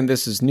 so again,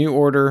 this is New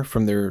Order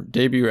from their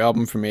debut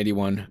album from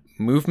 81,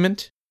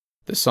 Movement.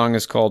 The song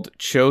is called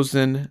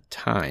Chosen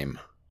Time.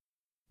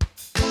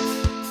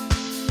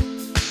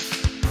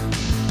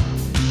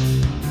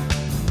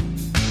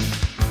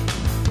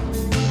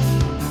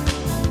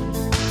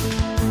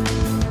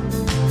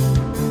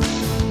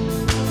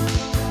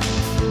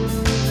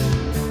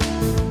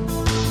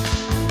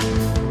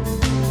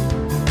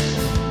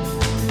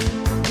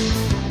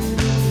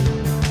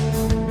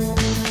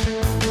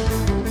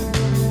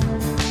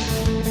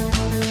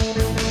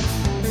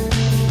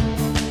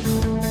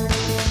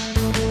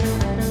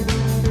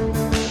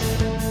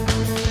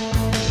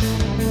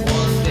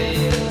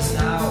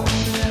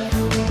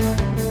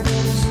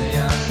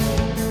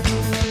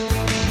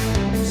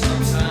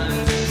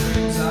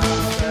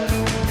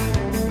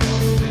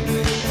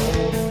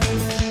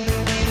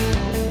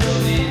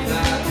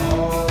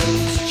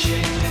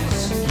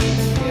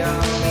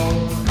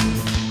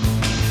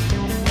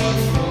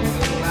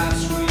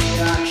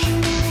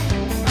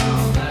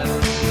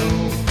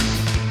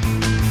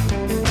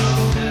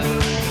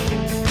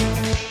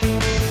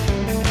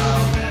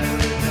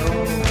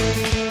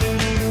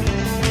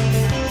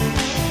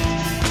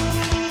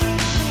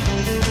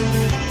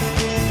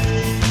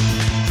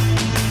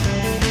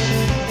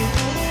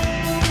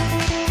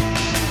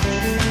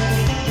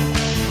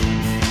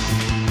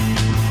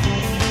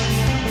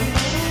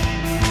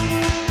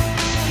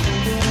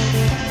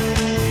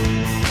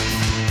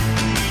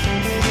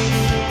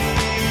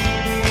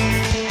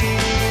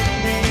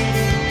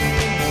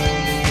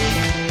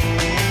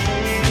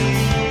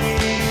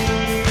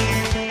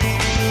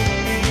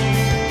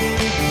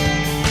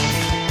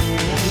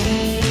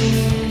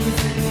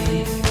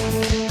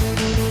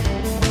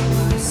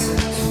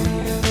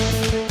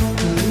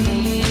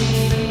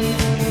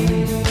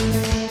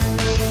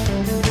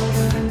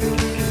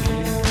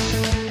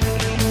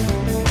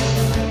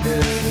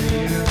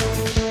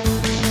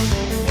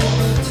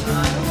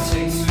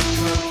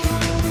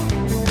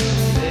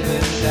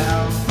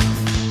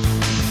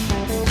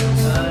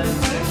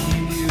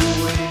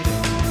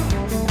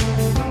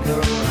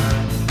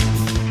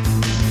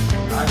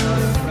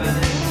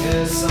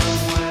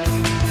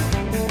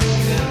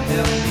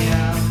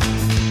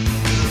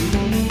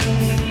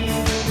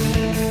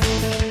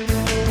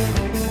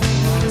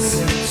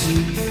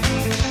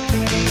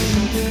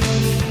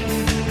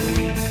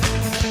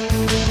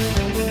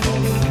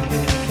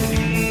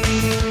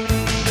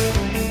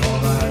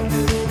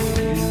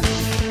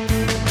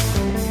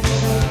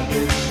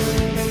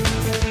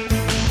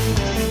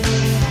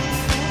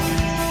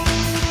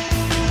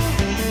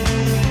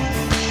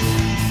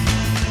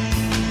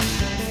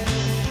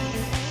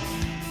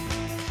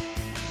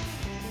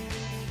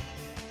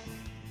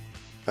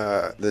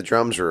 The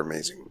drums are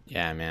amazing.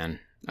 Yeah, man.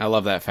 I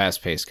love that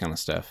fast-paced kind of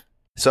stuff.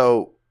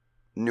 So,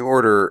 New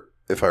Order,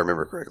 if I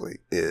remember correctly,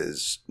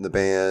 is the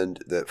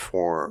band that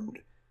formed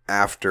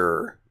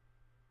after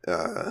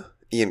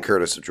Ian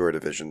Curtis of Joy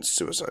Division's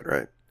suicide,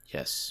 right?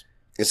 Yes.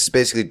 It's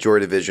basically Joy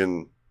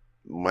Division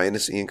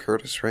minus Ian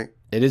Curtis, right?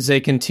 It is a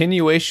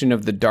continuation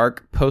of the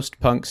dark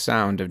post-punk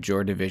sound of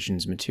Joy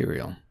Division's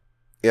material.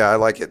 Yeah, I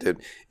like it,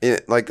 dude.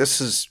 This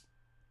is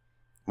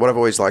what I've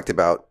always liked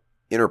about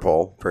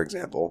Interpol, for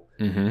example.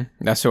 Mm-hmm.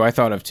 That's who I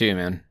thought of too,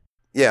 man.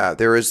 Yeah,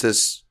 there is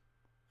this.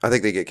 I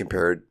think they get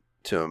compared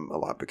to him a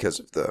lot because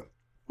of the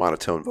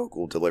monotone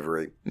vocal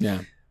delivery.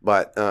 Yeah.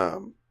 But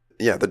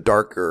the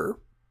darker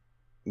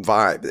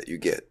vibe that you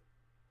get.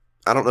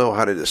 I don't know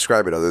how to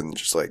describe it other than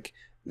just like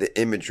the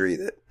imagery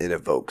that it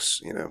evokes,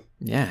 you know.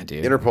 Yeah,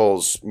 dude.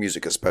 Interpol's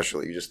music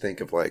especially, you just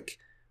think of like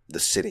the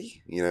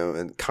city, you know,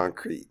 and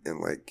concrete and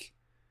like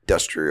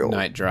industrial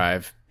Night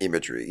Drive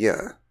imagery.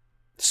 Yeah.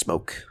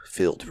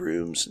 Smoke-filled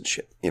rooms and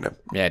shit, you know.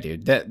 Yeah,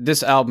 dude.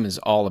 This album is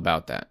all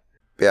about that.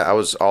 Yeah, I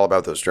was all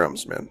about those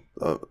drums, man.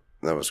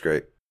 That was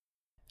great.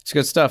 It's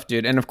good stuff,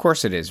 dude. And of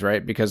course it is,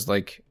 right? Because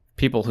like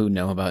people who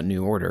know about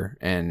New Order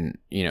and,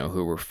 you know,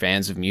 who were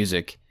fans of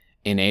music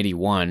in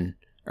 81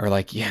 are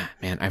like, yeah,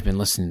 man, I've been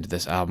listening to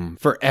this album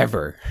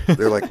forever.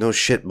 They're like, no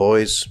shit,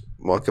 boys.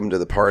 Welcome to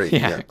the party.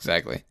 Yeah,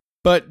 exactly.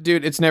 But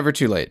dude, it's never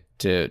too late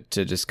to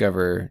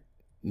discover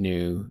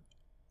new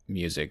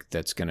music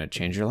that's going to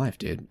change your life,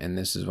 dude. And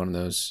this is one of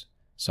those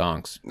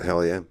songs.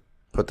 Hell yeah.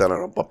 Put that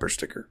on a bumper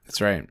sticker. That's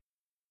right.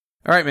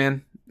 All right,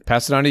 man.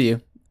 Pass it on to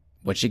you.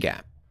 What you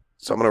got?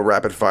 So I'm going to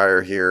rapid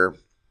fire here.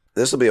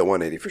 This will be a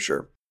 180 for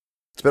sure.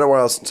 It's been a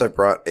while since I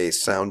brought a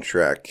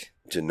soundtrack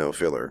to No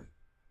Filler,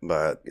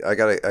 but I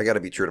gotta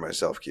be true to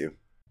myself, Q.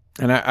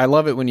 And I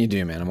love it when you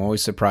do, man. I'm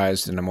always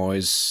surprised and I'm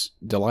always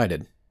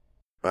delighted.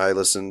 I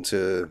listen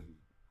to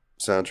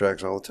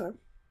soundtracks all the time.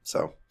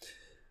 So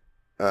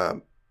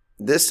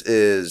this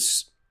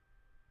is,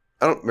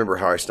 I don't remember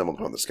how I stumbled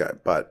upon this guy,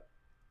 but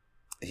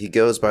he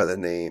goes by the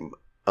name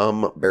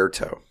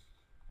Umberto.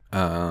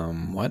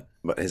 What?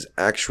 But his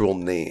actual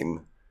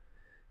name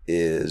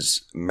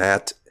is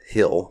Matt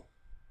Hill.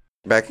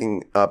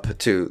 Backing up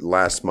to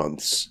last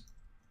month's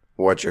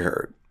What You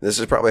Heard. This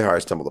is probably how I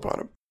stumbled upon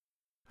him.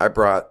 I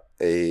brought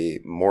a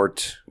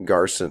Mort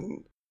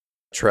Garson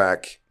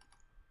track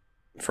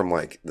from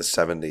like the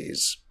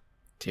 70s.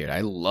 Dude,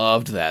 I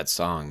loved that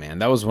song, man.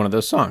 That was one of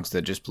those songs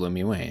that just blew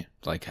me away.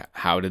 Like,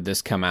 how did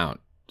this come out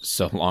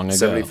so long ago?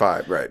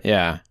 75, right.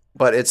 Yeah.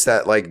 But it's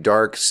that like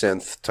dark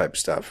synth type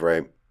stuff,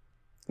 right?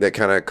 That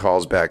kind of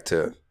calls back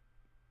to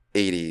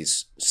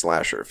 80s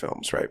slasher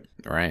films, right?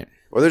 Right.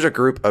 Well, there's a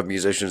group of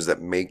musicians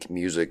that make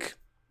music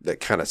that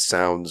kind of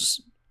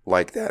sounds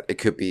like that. It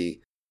could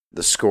be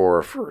the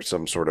score for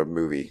some sort of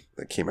movie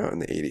that came out in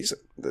the 80s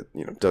that,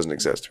 you know, doesn't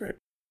exist, right?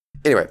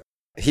 Anyway,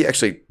 he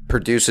actually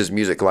produces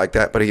music like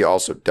that, but he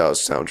also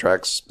does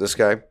soundtracks, this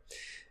guy.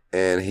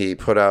 And he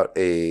put out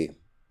he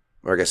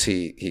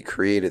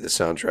created the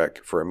soundtrack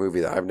for a movie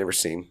that I've never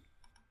seen.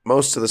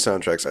 Most of the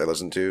soundtracks I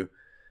listen to,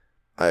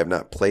 I have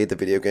not played the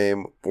video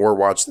game or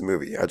watched the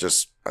movie. I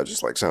just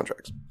like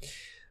soundtracks.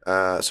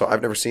 So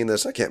I've never seen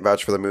this. I can't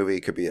vouch for the movie.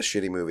 It could be a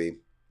shitty movie,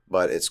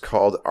 but it's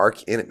called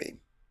Arch Enemy.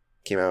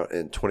 Came out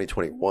in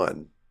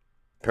 2021.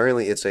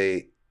 Apparently it's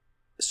a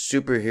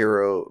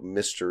superhero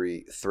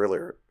mystery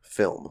thriller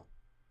film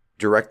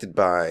directed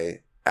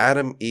by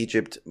Adam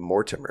Egypt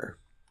Mortimer.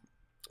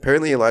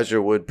 Apparently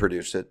Elijah Wood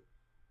produced it.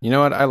 You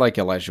know what? I like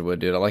Elijah Wood,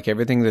 dude. I like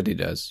everything that he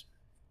does.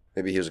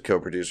 Maybe he was a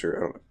co-producer. I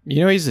don't know.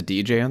 You know he's a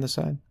DJ on the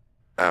side?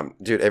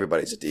 Dude,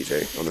 everybody's a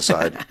DJ on the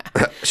side.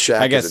 Shaq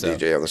I guess is a so.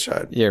 DJ on the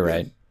side. You're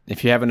right.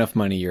 If you have enough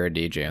money, you're a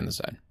DJ on the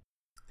side.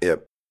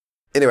 Yep.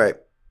 Anyway,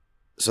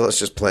 so let's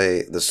just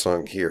play this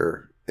song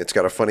here. It's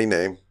got a funny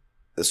name.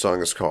 This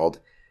song is called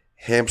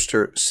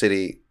Hamster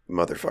City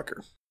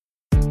Motherfucker.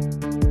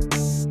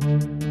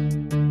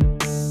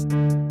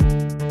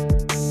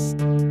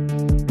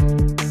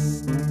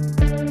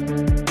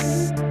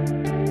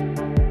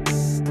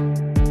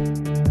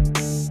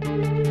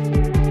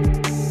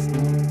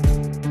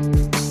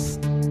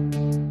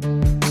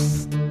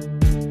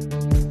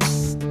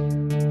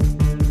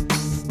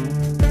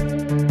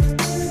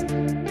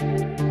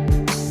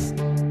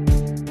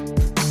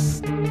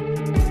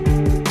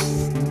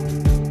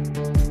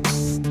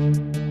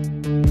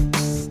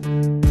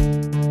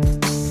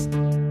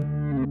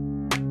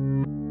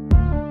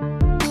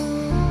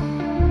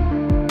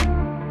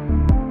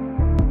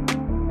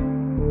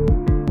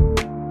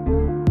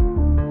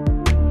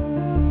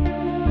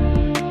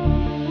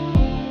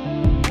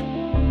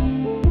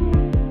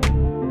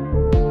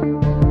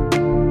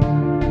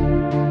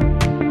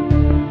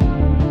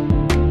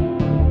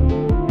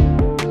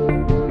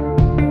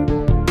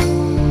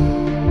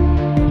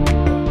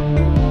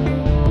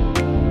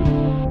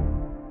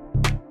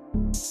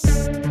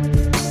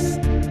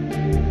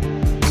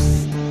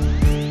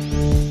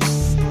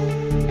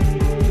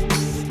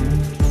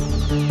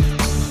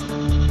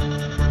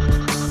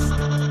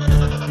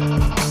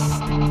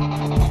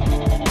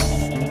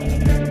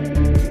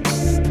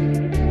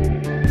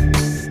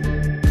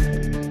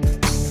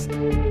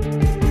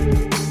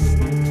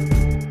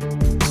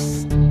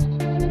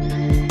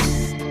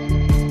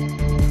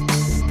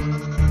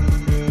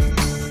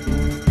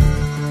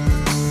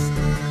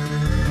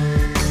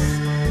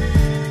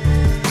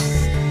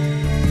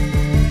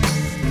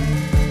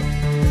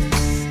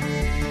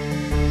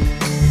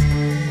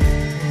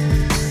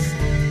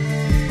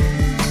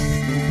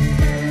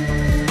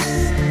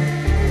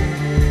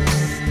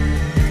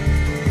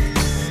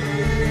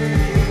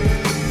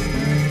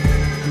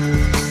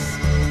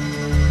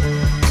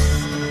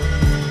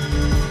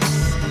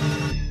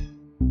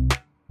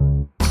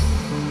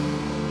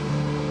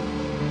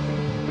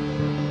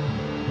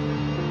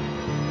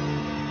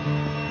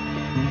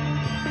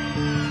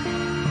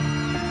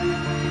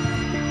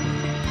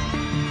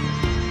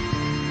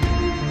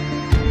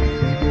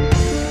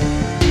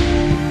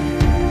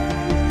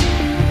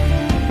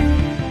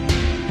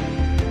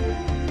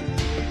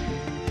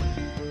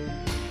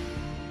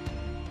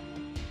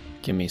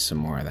 Give me some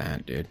more of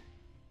that, dude.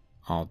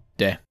 All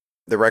day.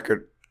 The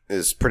record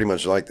is pretty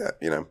much like that,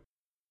 you know.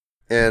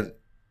 And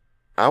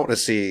I want to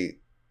see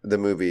the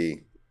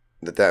movie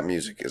that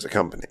music is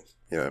accompanying,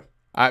 you know.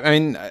 I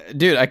mean,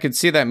 dude, I could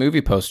see that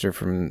movie poster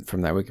from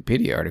that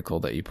Wikipedia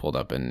article that you pulled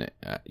up, and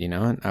you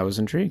know, and I was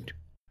intrigued.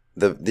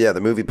 The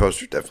movie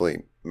poster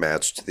definitely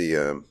matched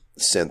the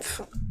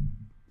synth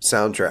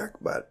soundtrack,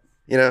 but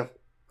you know,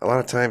 a lot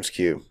of times,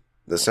 Q,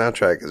 the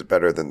soundtrack is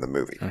better than the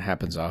movie. It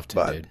happens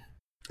often, dude.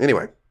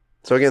 Anyway,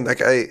 so again, that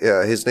guy,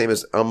 his name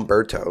is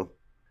Umberto.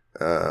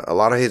 A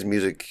lot of his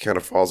music kind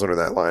of falls under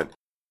that line.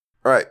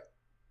 All right,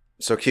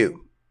 so Q, I'm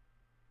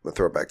gonna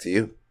throw it back to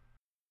you.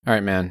 All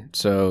right, man.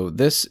 So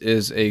this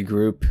is a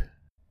group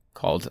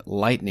called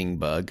Lightning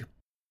Bug.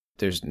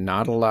 There's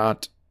not a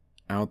lot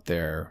out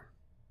there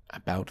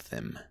about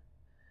them.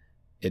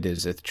 It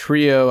is a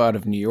trio out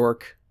of New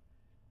York.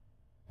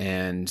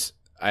 And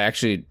I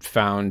actually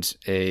found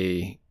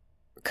a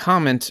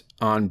comment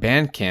on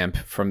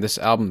Bandcamp from this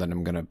album that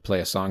I'm going to play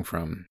a song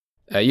from.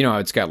 You know,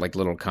 it's got like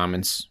little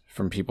comments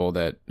from people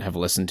that have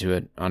listened to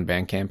it on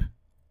Bandcamp.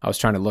 I was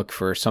trying to look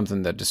for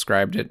something that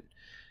described it.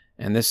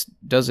 And this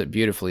does it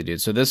beautifully,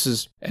 dude. So this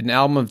is an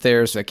album of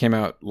theirs that came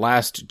out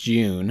last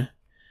June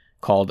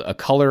called A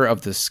Color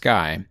of the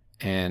Sky.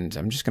 And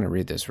I'm just going to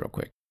read this real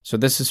quick. So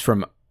this is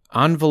from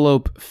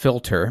Envelope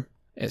Filter.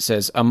 It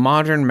says, a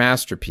modern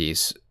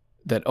masterpiece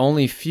that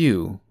only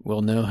few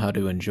will know how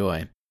to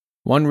enjoy.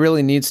 One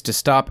really needs to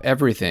stop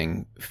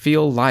everything,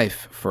 feel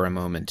life for a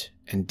moment,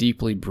 and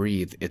deeply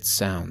breathe its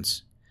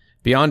sounds.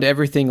 Beyond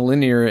everything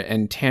linear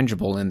and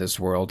tangible in this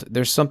world,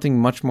 there's something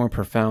much more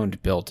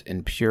profound built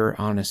in pure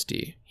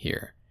honesty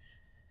here.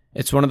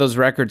 It's one of those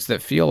records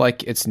that feel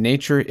like it's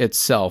nature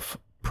itself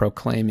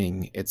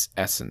proclaiming its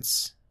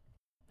essence.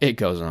 It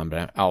goes on,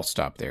 but I'll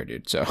stop there,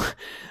 dude. So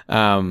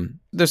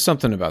there's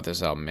something about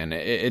this album, man.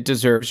 It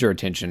deserves your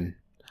attention.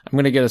 I'm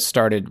going to get us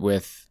started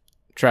with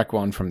track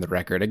 1 from the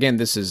record. Again,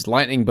 this is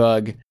Lightning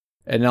Bug,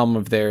 an album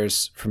of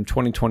theirs from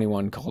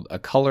 2021 called A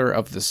Color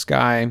of the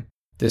Sky.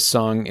 This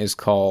song is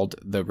called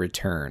The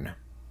Return.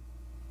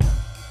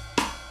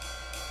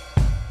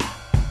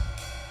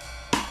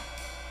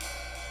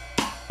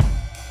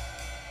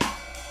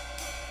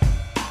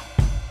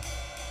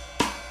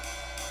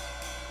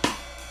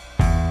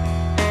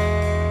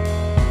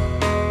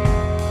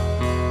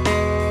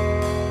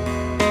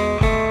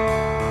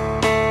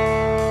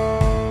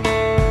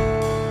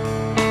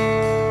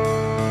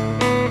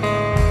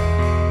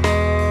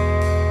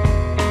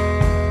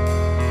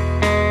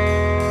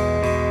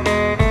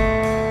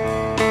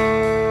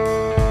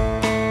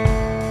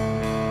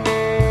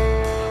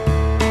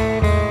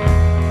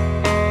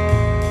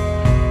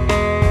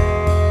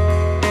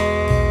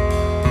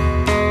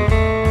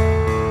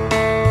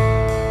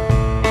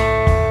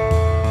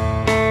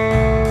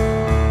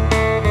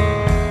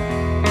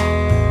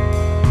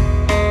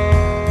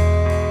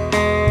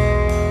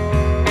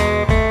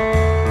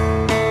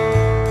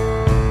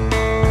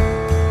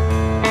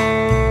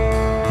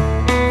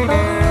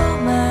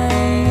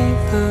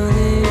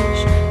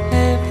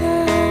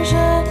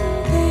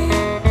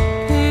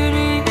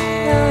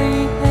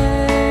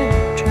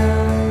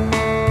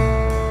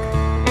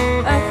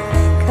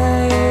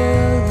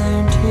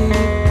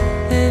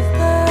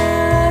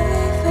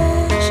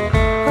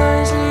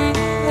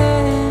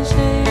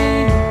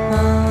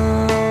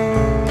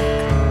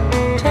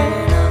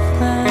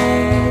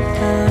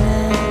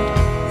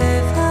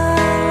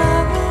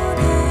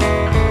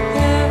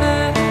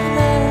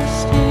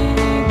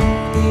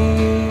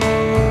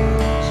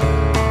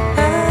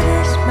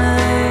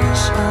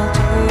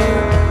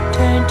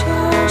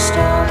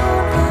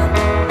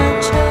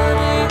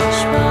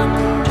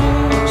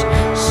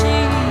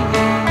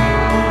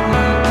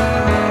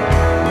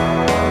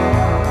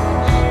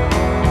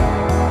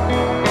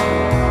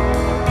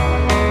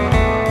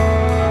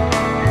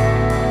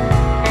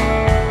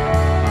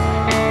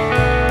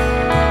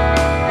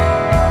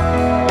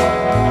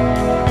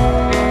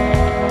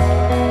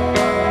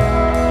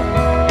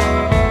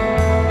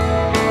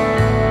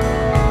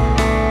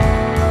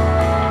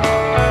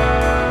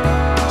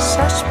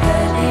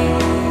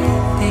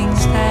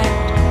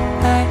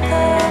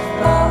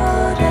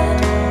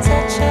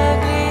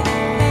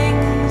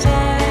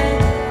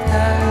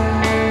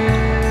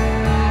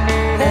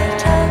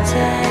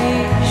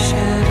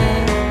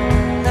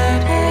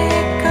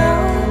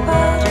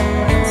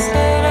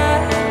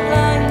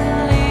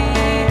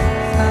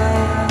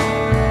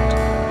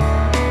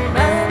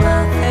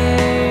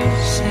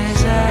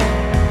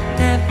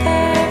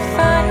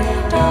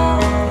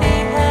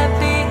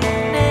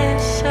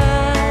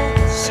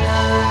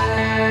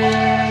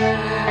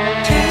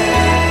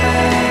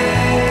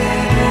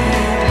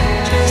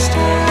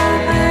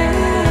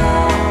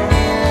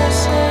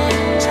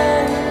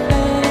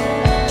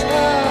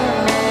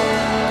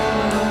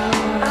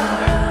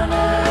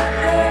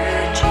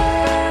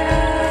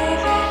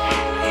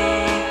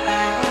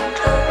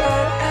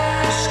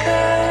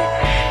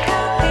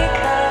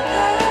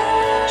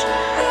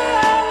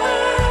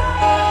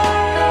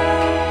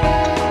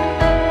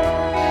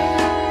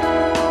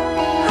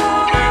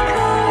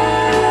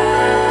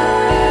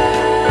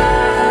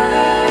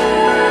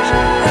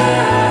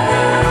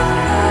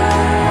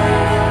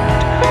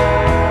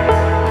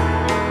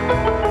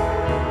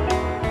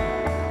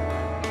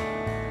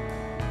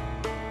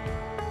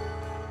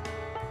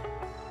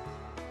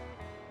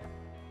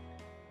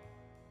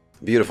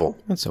 beautiful.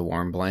 That's a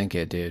warm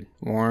blanket, dude.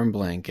 Warm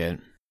blanket.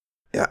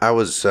 Yeah, I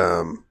was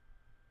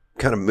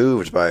kind of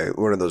moved by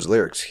one of those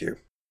lyrics here.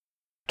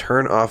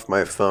 Turn off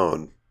my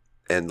phone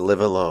and live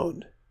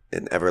alone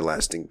in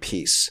everlasting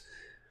peace.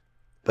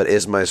 But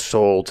is my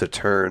soul to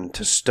turn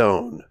to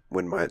stone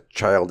when my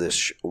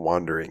childish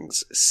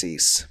wanderings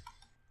cease?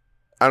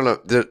 I don't know,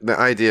 the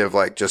idea of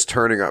like just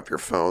turning off your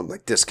phone,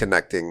 like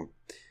disconnecting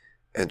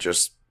and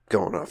just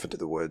going off into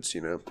the woods,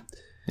 you know?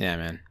 Yeah,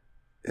 man.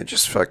 And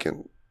just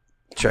fucking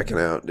checking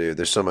out, dude.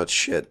 There's so much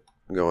shit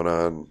going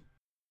on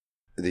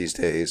these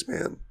days,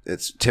 man.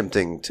 It's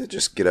tempting to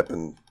just get up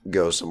and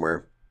go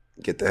somewhere,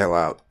 get the hell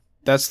out.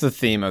 That's the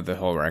theme of the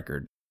whole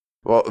record.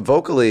 Well,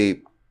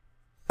 vocally,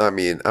 I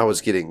mean, I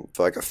was getting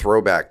like a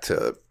throwback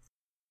to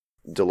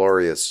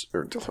Dolores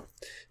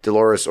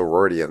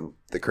O'Riordan,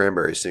 the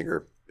Cranberry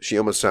singer. She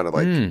almost sounded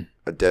like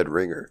a dead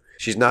ringer.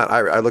 She's not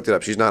Irish. I looked it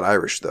up. She's not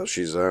Irish though.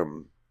 She's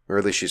or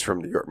at least she's from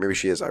New York. Maybe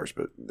she is Irish,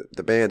 but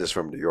the band is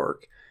from New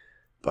York.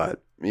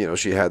 But you know,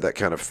 she had that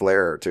kind of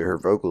flair to her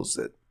vocals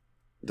that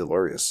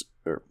Dolores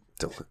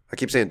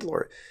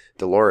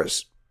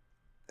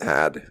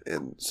had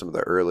in some of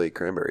the early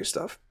Cranberry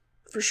stuff,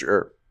 for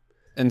sure.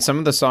 And some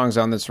of the songs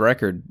on this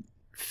record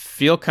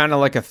feel kind of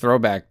like a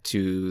throwback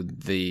to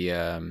the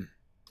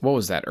what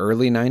was that,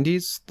 early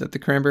 90s that the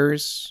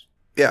Cranberries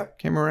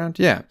came around?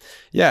 Yeah,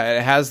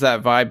 it has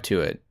that vibe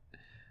to it.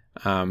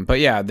 But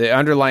yeah, the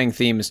underlying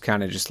theme is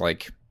kind of just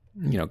like,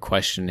 you know,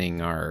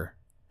 questioning our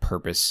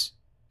purpose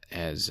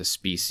as a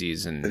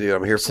species and dude,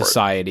 I'm here for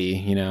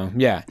society, you know?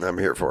 Yeah. I'm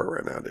here for it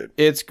right now, dude.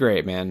 It's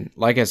great, man.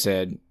 Like I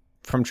said,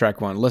 from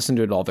track one, listen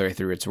to it all the way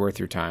through. It's worth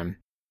your time.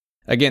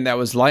 Again, that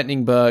was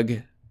Lightning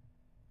Bug.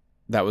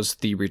 That was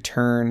The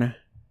Return,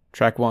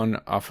 track one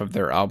off of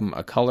their album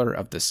A Color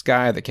of the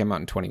Sky that came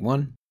out in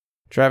 21.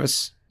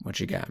 Travis,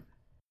 what you got?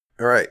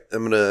 All right.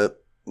 I'm going to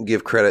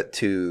give credit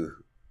to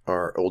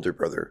our older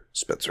brother,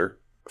 Spencer,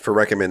 for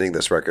recommending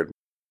this record.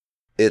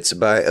 It's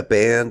by a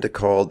band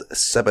called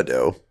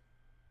Sebadoh.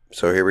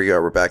 So here we go.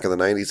 We're back in the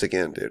 90s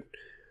again, dude.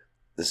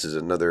 This is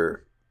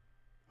another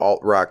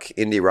alt-rock,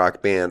 indie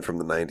rock band from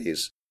the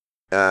 90s.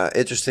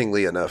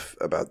 Interestingly enough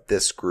about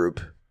this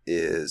group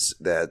is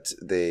that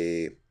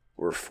they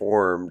were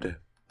formed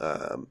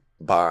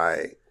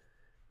by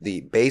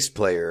the bass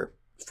player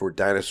for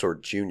Dinosaur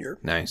Jr.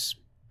 Nice.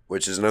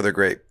 Which is another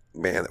great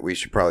band that we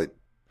should probably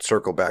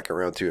circle back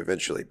around to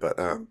eventually. But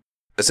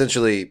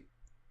essentially,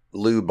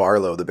 Lou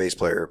Barlow, the bass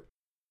player,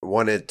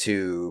 wanted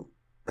to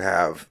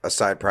have a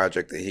side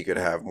project that he could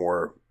have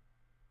more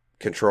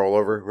control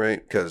over,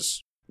 right?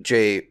 Because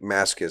Jay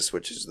Mascis,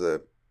 which is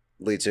the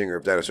lead singer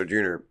of Dinosaur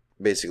Jr.,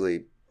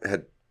 basically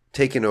had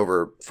taken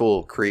over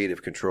full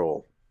creative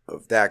control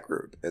of that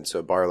group. And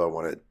so Barlow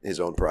wanted his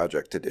own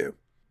project to do.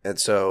 And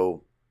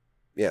so,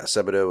 yeah,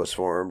 Sebadoh was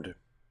formed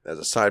as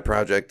a side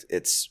project.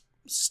 It's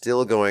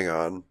still going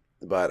on,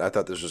 but I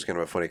thought this was kind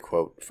of a funny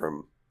quote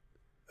from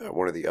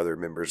one of the other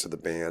members of the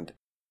band.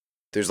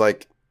 There's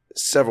like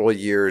several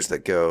years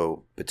that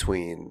go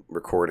between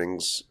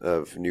recordings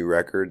of new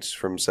records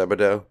from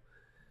Sebadoh.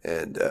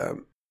 And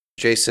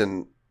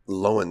Jason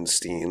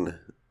Lowenstein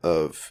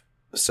of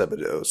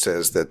Sebadoh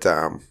says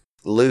that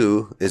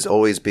Lou is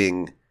always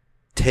being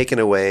taken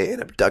away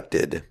and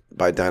abducted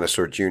by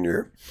Dinosaur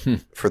Jr.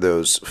 for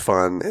those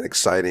fun and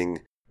exciting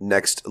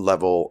next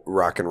level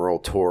rock and roll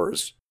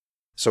tours.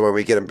 So when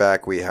we get him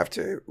back, we have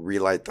to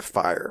relight the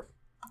fire.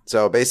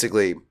 So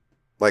basically,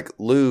 like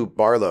Lou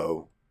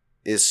Barlow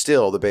is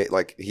still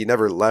like he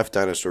never left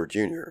Dinosaur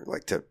Jr.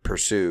 like to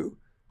pursue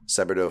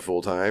Sebadoh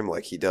full time.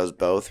 Like he does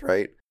both,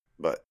 right?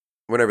 But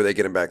whenever they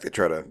get him back, they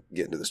try to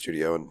get into the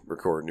studio and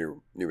record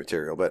new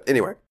material. But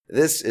anyway,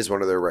 this is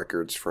one of their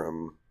records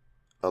from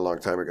a long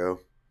time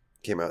ago.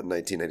 Came out in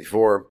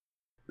 1994.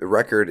 The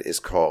record is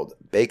called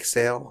Bake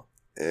Sale,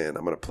 and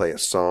I'm going to play a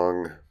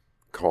song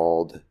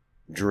called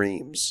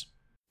Dreams.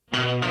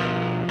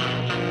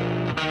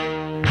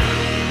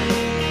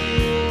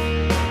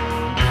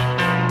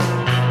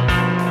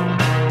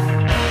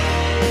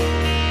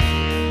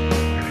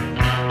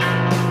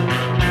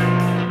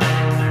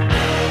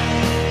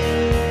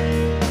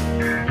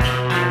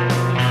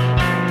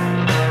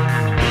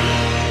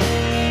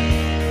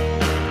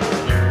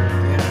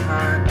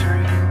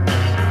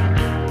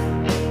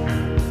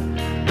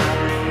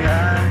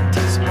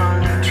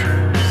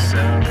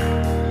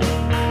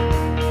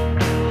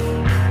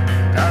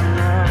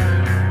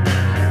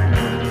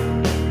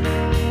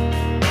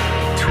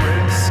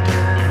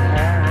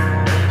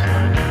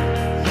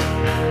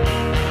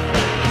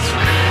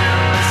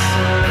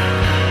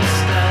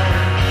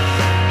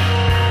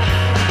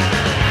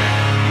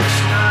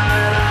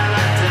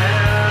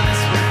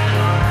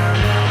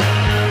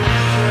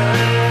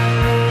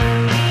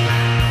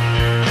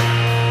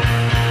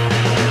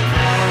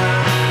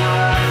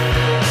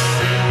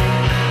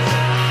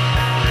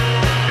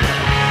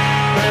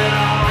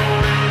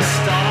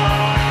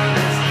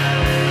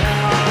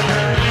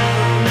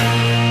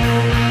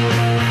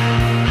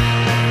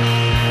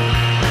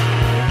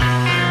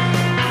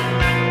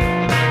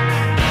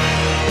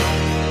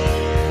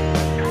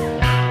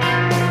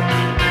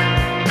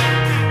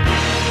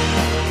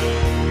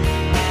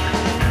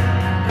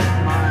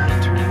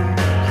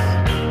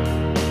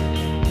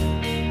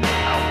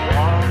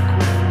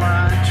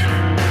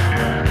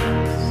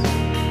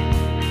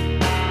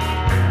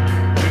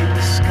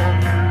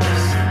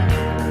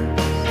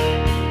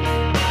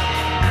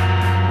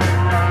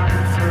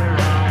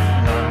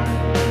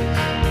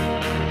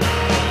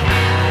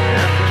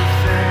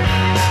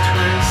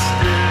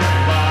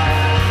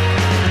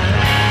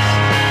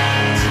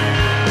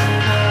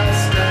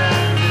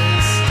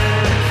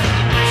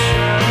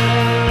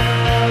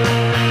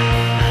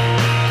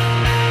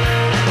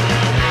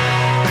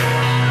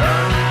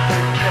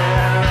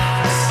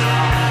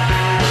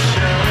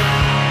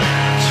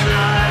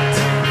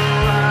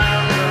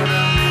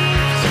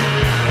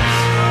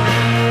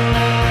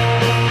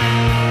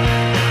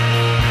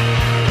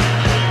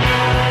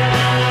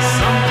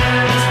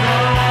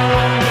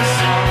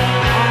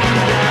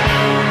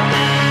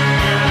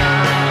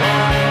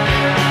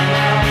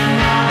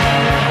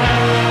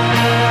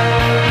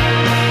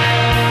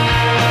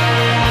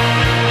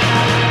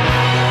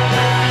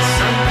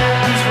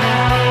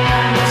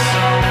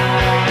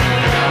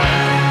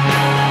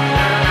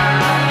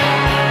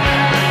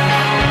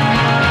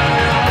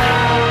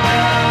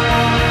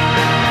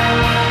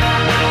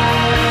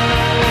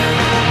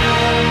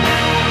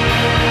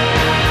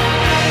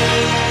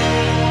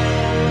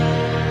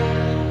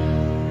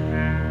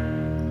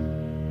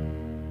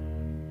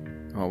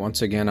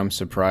 once again, I'm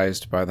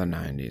surprised by the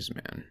 90s,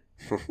 man.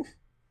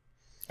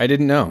 I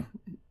didn't know.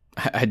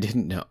 I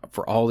didn't know.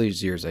 For all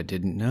these years, I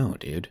didn't know,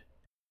 dude.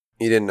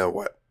 You didn't know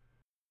what?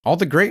 All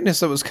the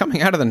greatness that was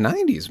coming out of the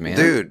 90s, man.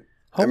 Dude.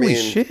 Holy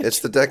shit. It's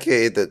the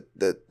decade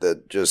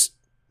that just...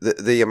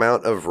 The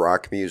amount of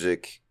rock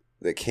music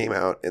that came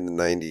out in the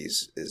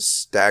 90s is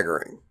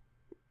staggering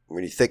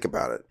when you think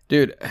about it.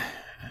 Dude,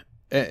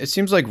 it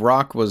seems like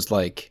rock was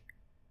like...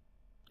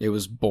 It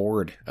was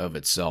bored of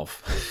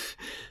itself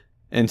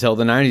until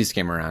the 90s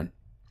came around.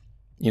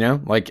 You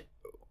know? Like,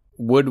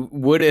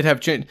 would it have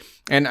changed?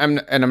 And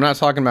I'm not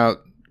talking about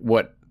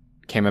what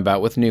came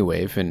about with New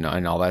Wave and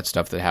all that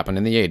stuff that happened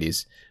in the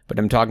 80s, but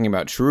I'm talking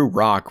about true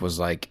rock was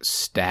like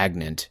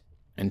stagnant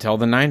until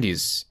the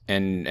 90s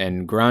and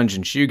grunge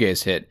and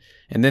shoegaze hit,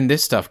 and then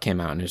this stuff came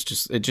out and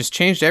it just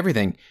changed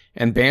everything,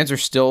 and bands are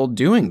still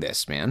doing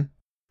this, man.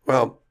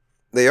 Well,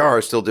 they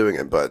are still doing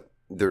it, but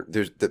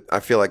I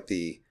feel like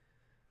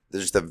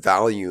there's the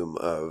volume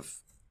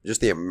of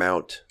just the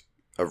amount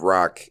of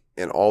rock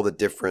and all the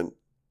different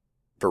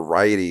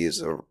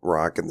varieties of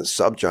rock and the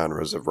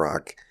subgenres of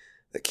rock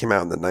that came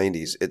out in the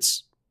 90s.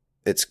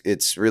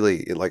 It's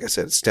really, like I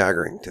said, it's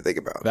staggering to think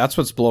about. That's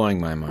what's blowing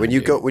my mind. When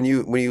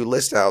you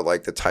list out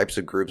like the types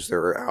of groups that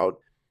are out,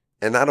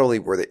 and not only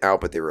were they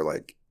out, but they were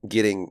like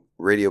getting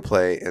radio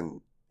play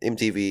and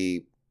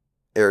MTV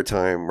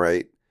airtime,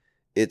 right?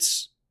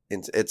 It's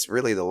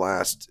really the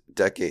last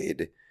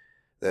decade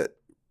that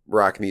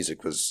rock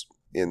music was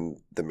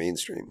in the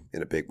mainstream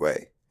in a big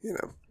way, you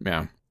know.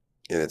 Yeah.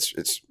 And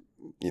it's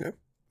you know,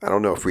 I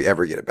don't know if we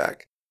ever get it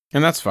back.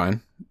 And that's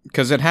fine,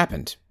 because it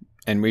happened.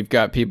 And we've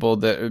got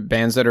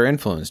bands that are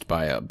influenced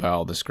by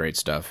all this great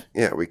stuff.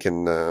 Yeah, we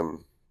can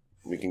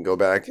go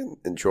back and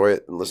enjoy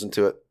it and listen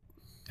to it.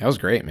 That was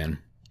great, man.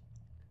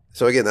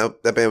 So again,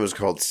 that band was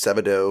called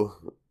Sebadoh.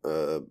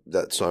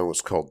 That song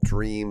was called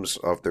Dreams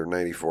off their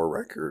 '94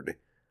 record,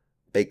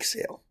 Bake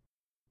Sale.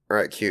 All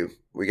right, Q.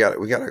 We got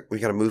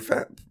to move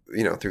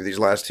through these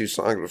last two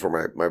songs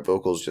before my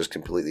vocals just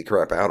completely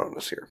crap out on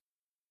us here.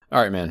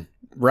 All right, man.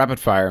 Rapid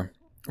fire.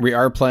 We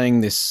are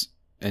playing this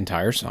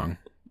entire song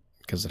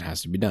because it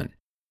has to be done.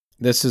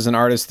 This is an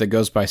artist that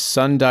goes by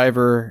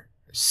Sundiver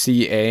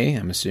CA.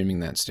 I'm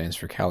assuming that stands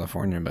for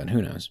California, but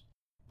who knows?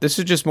 This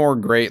is just more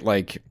great,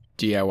 like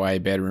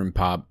DIY bedroom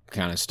pop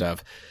kind of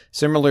stuff.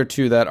 Similar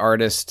to that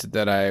artist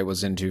that I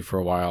was into for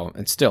a while,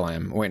 and still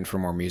am, waiting for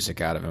more music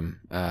out of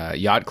him.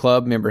 Yacht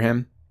Club, remember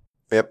him?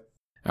 Yep.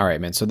 All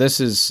right, man. So this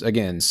is,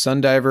 again,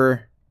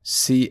 Sundiver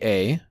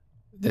CA.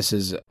 This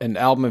is an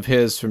album of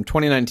his from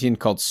 2019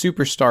 called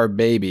Superstar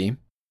Baby.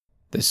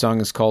 This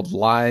song is called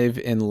Live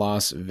in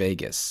Las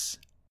Vegas.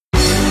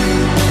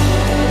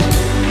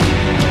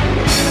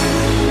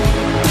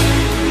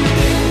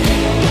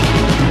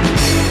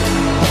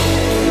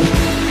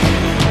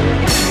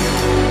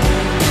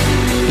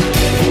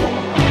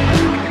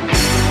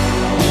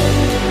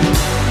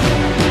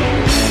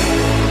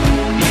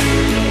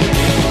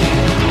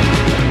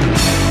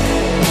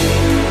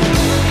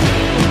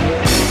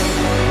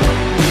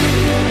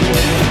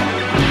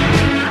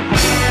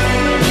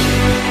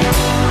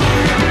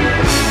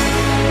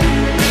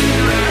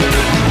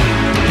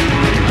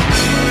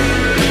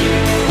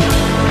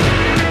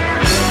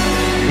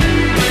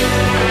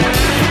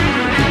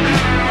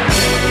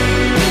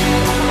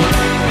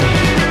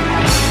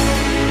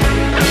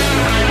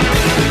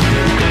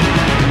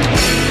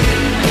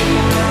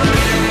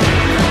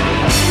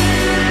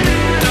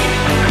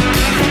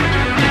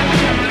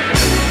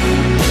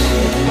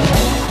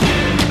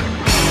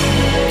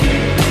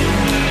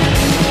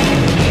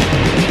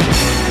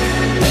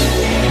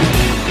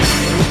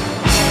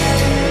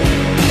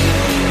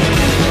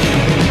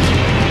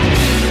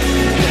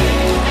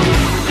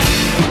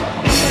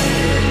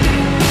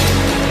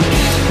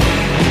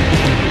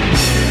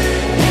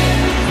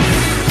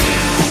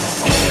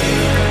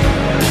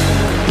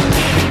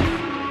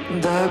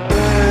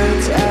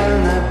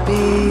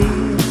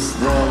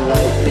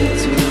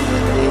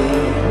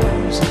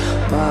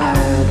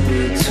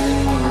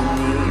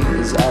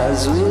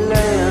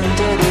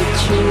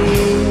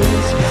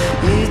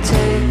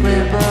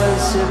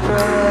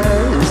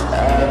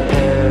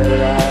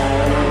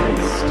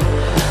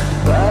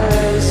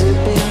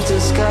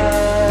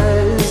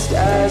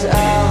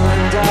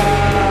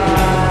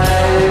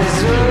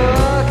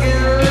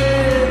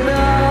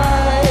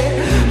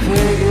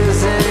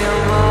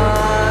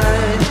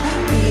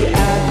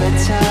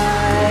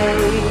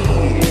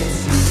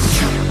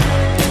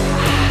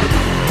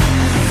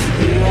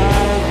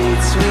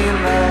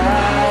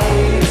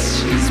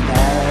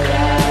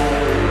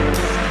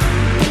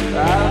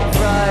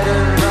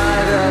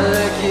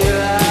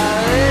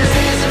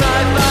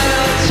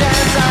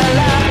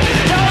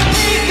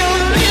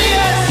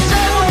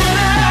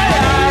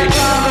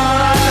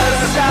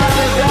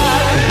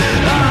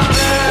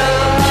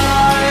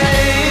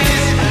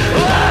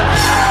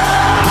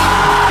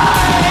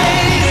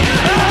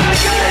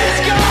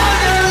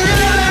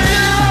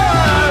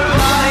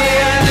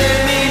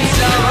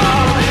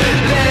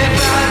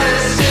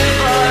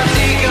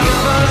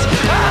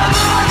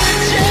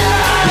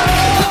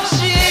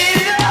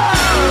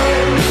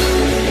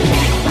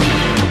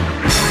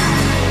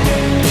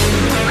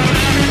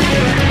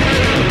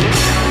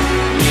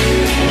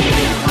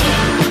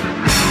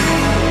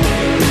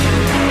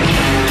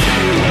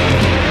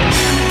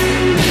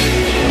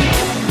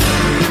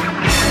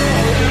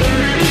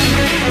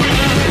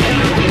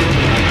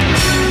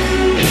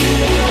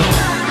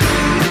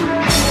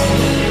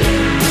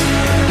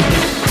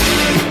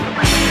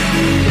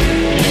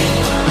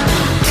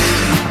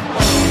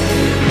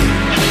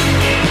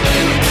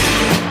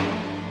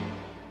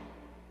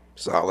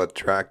 Solid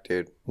track,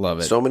 dude. Love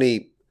it. So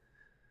many,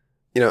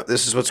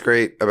 this is what's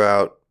great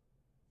about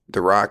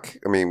the rock.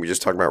 I mean, we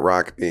just talked about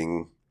rock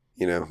being,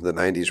 the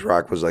 90s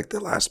rock was like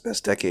the last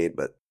best decade.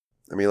 But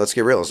I mean, let's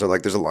get real. So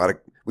like there's a lot of,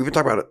 we've been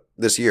talking about it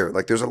this year.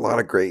 Like there's a lot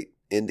of great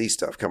indie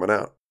stuff coming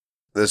out.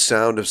 The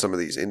sound of some of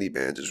these indie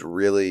bands is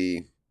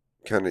really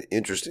kind of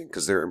interesting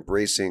because they're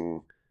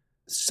embracing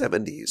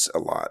 70s a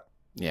lot.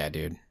 Yeah,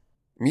 dude.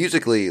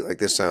 Musically, like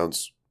this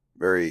sounds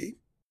very,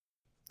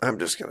 I'm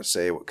just going to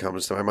say what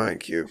comes to my mind,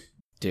 Q.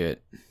 Do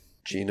it.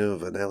 Gino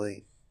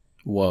Vanelli.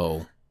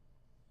 Whoa.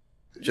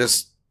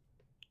 Just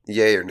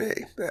yay or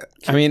nay that.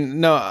 I mean,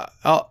 no,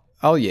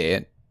 I'll yay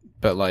it,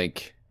 but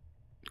like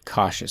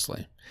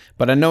cautiously.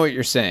 But I know what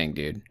you're saying,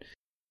 dude.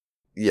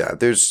 Yeah,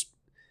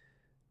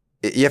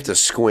 you have to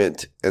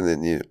squint and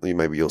then you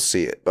maybe you'll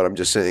see it. But I'm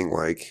just saying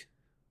like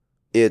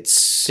it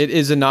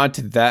is a nod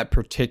to that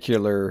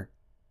particular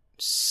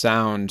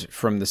sound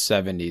from the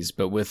 70s,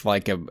 but with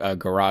like a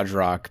garage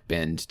rock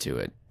bend to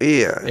it.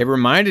 Yeah. It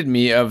reminded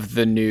me of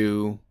the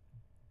new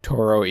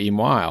Toro y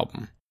Moi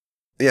album.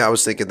 Yeah, I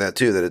was thinking that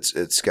too, that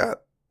it's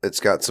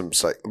got some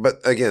but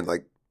again,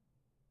 like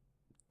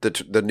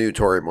the new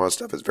Toro y Moi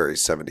stuff is very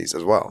 70s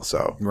as well.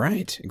 So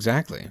right,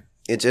 exactly.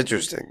 It's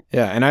interesting.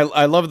 Yeah, and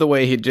I love the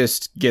way he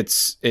just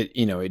gets it,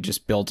 it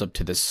just builds up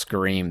to this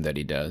scream that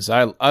he does.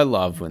 I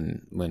love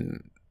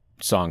when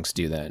songs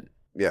do that.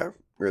 Yeah,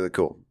 really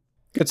cool.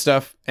 Good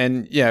stuff.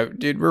 And yeah,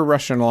 dude, we're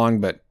rushing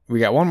along, but we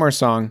got one more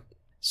song.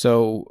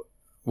 So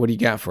what do you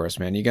got for us,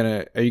 man?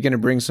 Are you gonna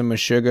bring some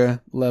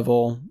Meshuggah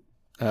level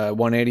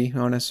 180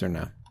 on us or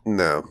no?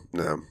 No.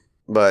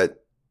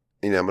 But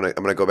I'm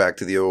gonna go back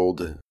to the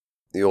old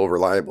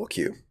reliable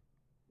cue.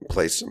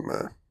 Play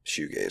some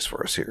shoegaze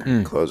for us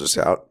here. Close us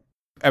out.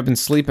 I've been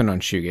sleeping on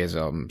shoegaze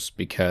albums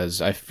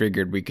because I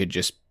figured we could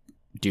just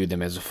do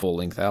them as a full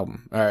length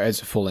album or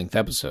as a full length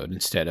episode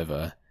instead of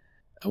a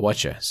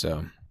whatcha.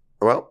 So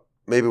well.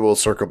 Maybe we'll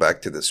circle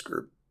back to this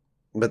group.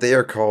 But they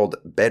are called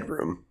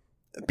Bedroom,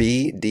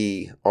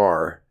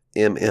 BDRMM.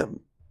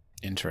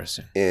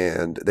 Interesting.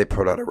 And they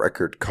put out a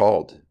record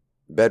called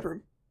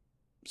Bedroom,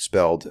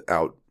 spelled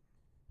out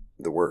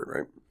the word,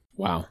 right?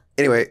 Wow.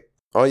 Anyway,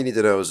 all you need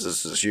to know is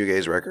this is a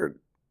shoegaze record,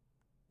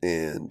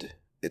 and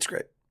it's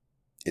great.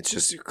 It's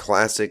just your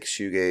classic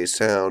shoegaze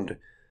sound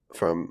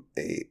from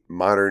a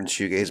modern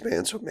shoegaze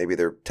band, so maybe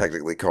they're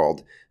technically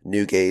called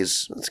new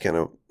gaze. That's kind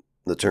of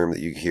the term that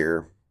you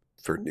hear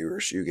for newer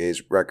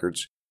shoegaze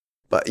records.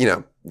 But,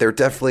 they're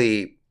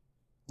definitely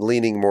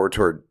leaning more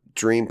toward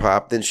dream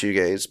pop than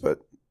shoegaze,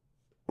 but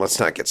let's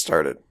not get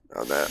started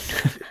on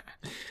that.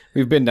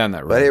 We've been down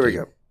that road. But here we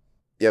go.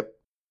 Yep.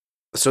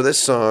 So this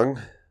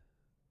song,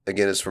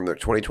 again, is from their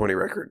 2020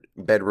 record,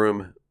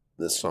 Bedroom.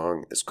 This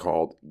song is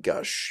called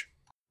Gush.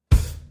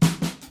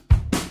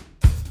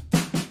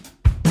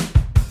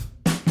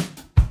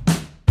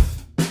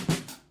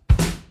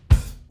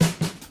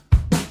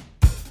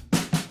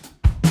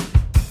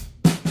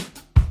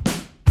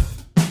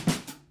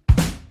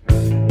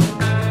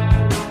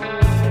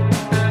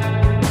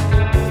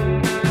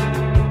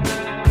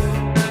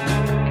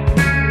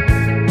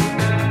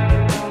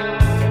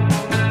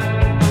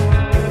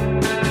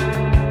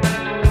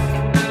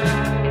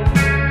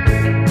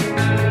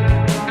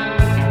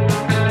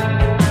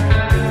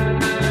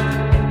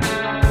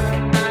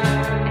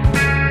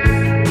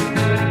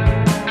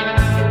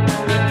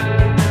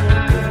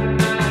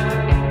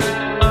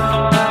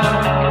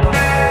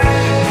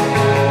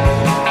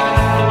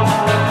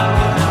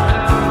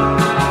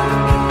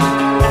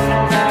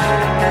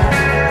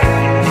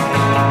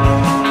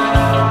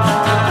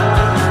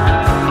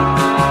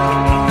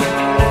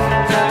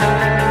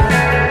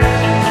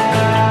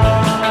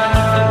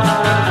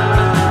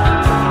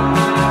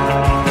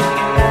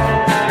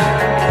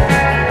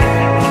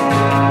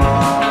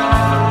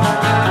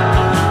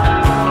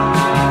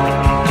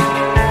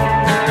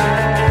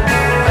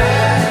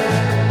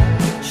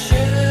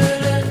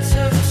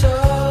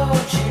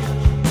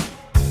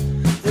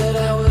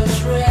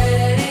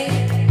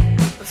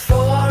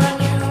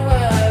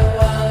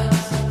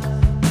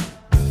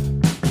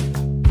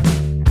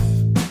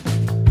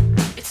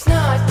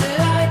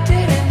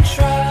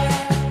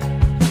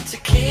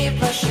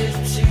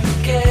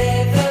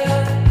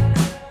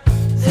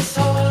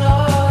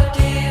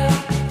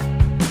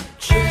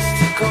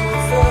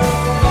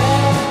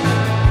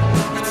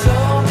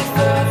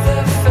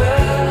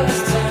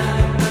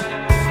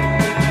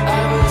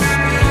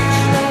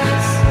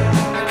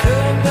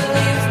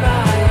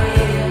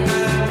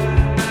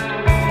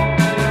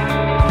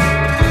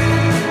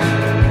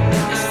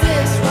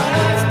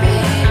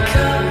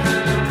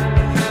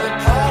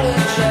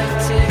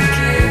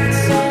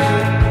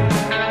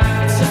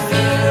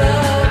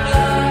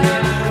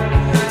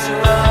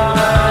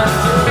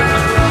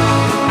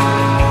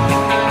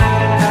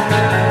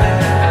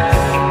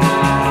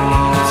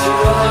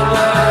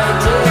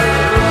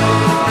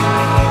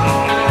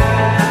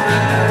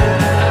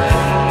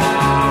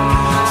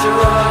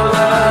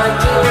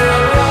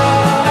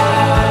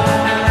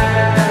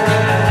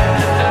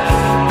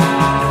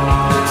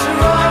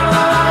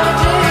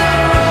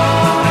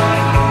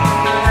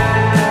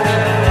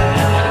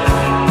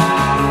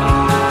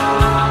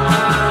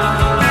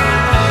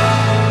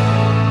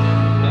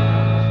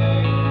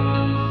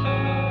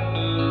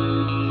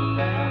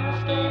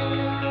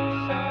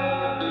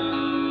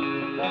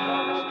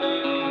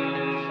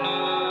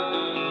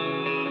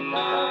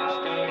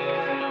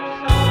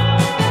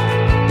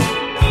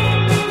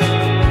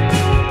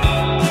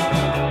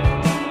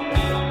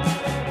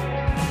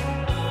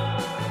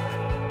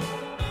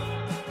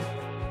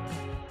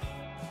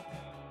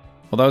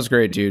 Well, that was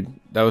great, dude.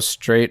 That was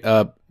straight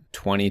up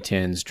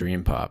 2010s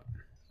dream pop.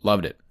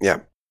 Loved it. Yeah.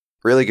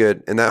 Really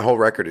good. And that whole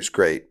record is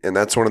great. And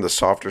that's one of the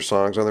softer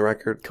songs on the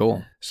record.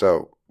 Cool.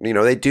 So,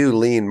 they do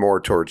lean more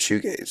towards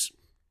shoegaze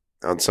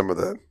on some of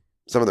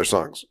their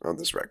songs on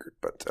this record.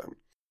 But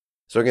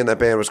so again, that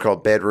band was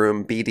called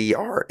Bedroom,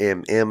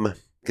 BDRMM,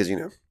 because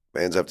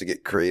bands have to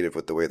get creative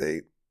with the way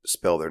they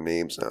spell their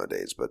names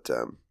nowadays. But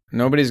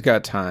nobody's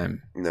got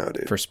time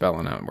for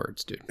spelling out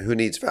words, dude. Who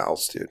needs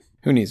vowels, dude?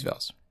 Who needs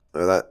vowels?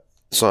 That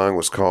song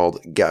was called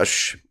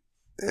Gush,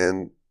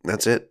 and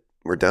that's it.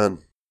 We're done.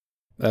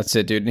 That's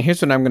it, dude. And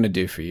here's what I'm going to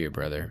do for you,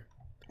 brother.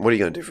 What are you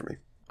going to do for me?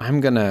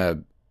 I'm going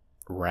to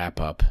wrap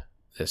up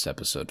this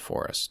episode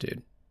for us,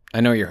 dude.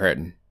 I know you're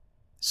hurting.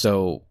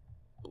 So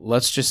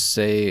let's just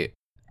say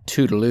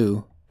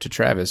toodaloo to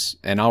Travis,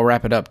 and I'll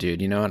wrap it up,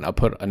 dude. And I'll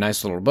put a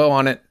nice little bow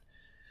on it,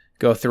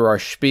 go through our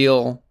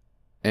spiel,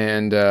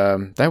 and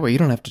that way you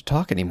don't have to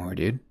talk anymore,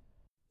 dude.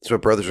 That's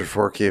what brothers are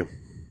for, Q.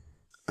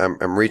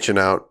 I'm reaching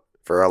out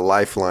for a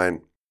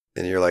lifeline,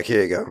 and you're like,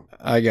 here you go.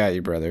 I got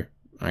you, brother.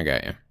 I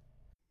got you.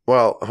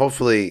 Well,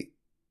 hopefully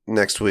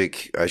next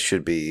week I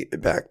should be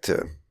back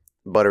to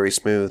buttery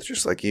smooth,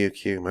 just like you,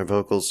 Q, my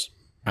vocals.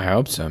 I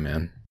hope so,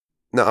 man.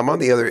 No, I'm on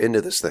the other end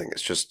of this thing.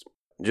 It's just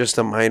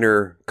a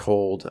minor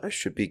cold. I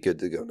should be good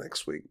to go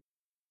next week.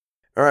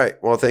 All right.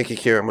 Well, thank you,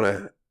 Q. I'm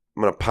gonna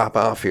pop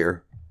off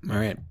here. All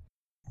right.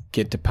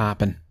 Get to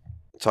popping.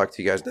 Talk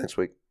to you guys next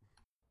week.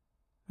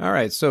 All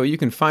right, so you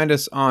can find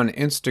us on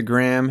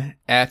Instagram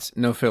at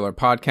No Filler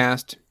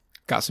Podcast.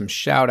 Got some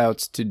shout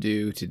outs to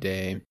do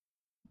today.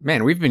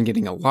 Man, we've been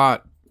getting a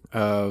lot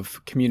of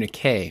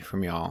communique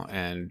from y'all,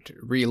 and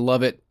we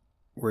love it.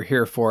 We're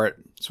here for it.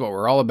 It's what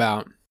we're all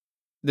about.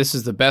 This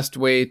is the best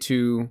way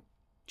to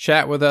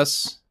chat with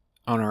us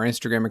on our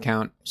Instagram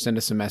account. Send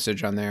us a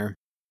message on there.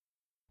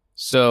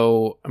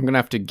 So I'm going to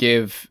have to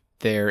give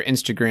their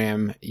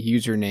Instagram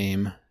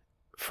username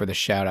for the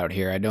shout out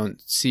here. I don't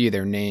see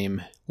their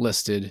name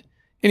listed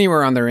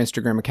anywhere on their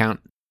Instagram account,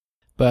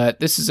 but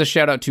this is a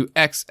shout out to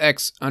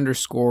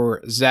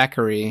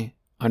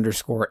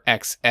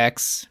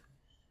XX_Zachary_XX.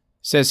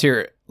 Says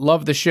here,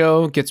 love the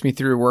show, gets me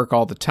through work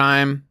all the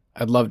time.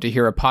 I'd love to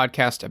hear a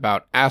podcast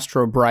about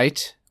Astro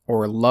Bright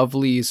or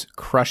Lovely's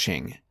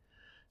Crushing.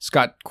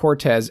 Scott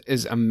Cortez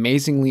is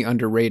amazingly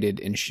underrated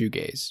in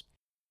shoegaze.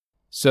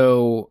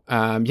 So,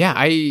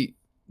 I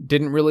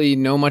didn't really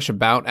know much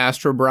about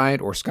Astro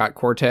Bright or Scott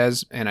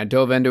Cortez, and I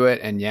dove into it,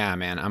 and yeah,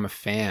 man, I'm a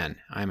fan.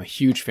 I'm a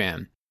huge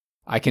fan.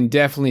 I can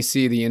definitely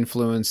see the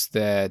influence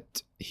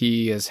that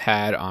he has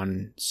had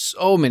on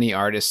so many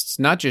artists,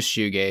 not just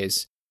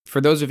shoegaze.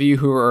 For those of you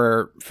who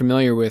are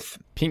familiar with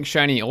Pink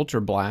Shiny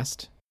Ultra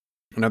Blast,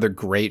 another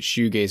great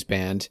shoegaze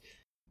band,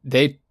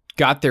 they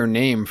got their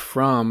name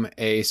from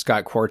a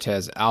Scott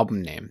Cortez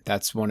album name.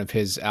 That's one of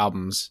his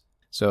albums.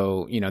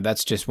 So,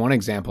 that's just one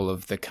example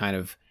of the kind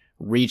of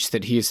reach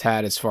that he's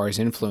had as far as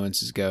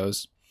influences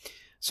goes.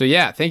 So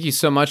yeah, thank you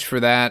so much for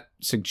that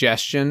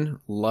suggestion.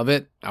 Love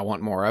it. I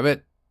want more of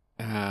it.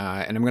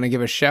 And I'm going to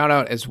give a shout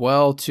out as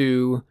well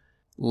to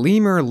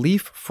Lemur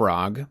Leaf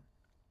Frog.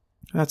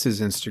 That's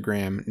his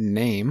Instagram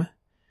name.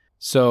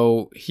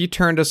 So he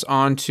turned us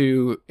on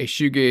to a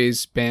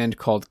shoegaze band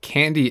called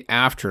Candy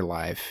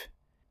Afterlife.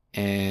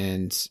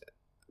 And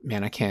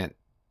man, I can't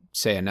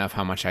say enough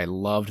how much I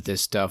loved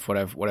this stuff, what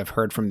I've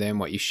heard from them,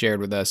 what you shared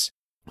with us.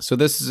 So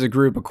this is a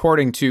group,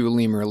 according to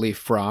Lemur Leaf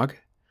Frog,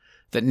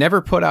 that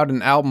never put out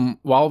an album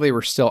while they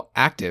were still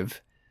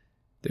active.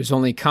 There's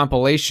only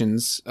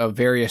compilations of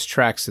various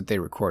tracks that they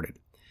recorded.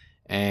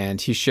 And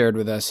he shared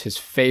with us his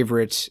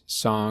favorite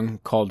song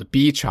called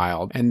Bee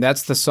Child. And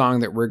that's the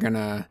song that we're going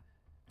to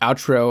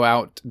outro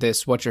out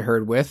this What You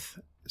Heard with.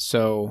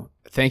 So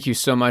thank you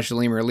so much,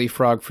 Lemur Leaf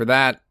Frog, for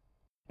that.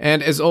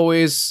 And as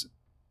always,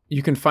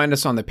 you can find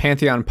us on the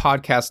Pantheon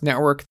Podcast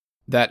Network.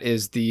 That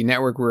is the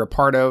network we're a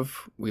part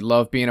of. We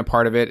love being a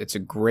part of it. It's a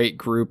great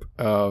group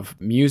of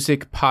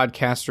music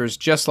podcasters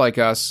just like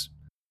us.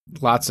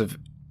 Lots of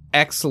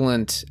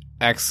excellent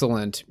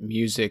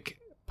music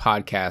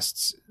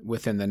podcasts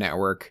within the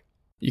network.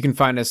 You can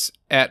find us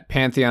at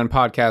Pantheon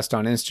Podcast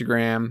on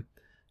Instagram.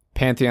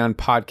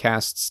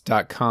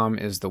 PantheonPodcasts.com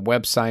is the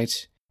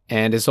website.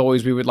 And as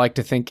always, we would like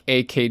to thank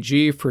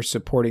AKG for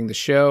supporting the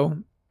show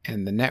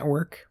and the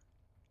network.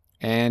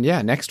 And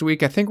yeah, next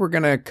week, I think we're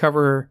going to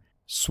cover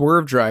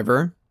Swerve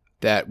Driver,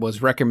 that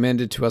was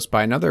recommended to us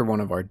by another one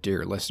of our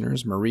dear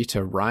listeners,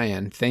 Marita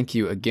Ryan. Thank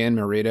you again,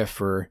 Marita,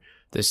 for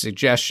the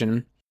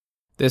suggestion.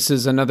 This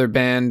is another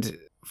band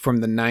from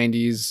the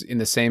 90s in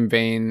the same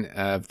vein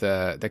of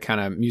the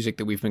kind of music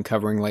that we've been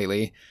covering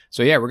lately.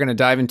 So yeah, we're going to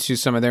dive into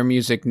some of their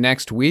music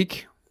next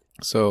week.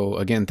 So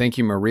again, thank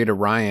you, Marita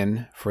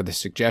Ryan, for the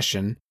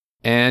suggestion.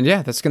 And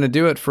yeah, that's going to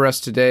do it for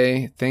us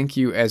today. Thank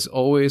you, as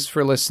always,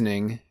 for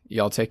listening.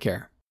 Y'all take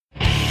care.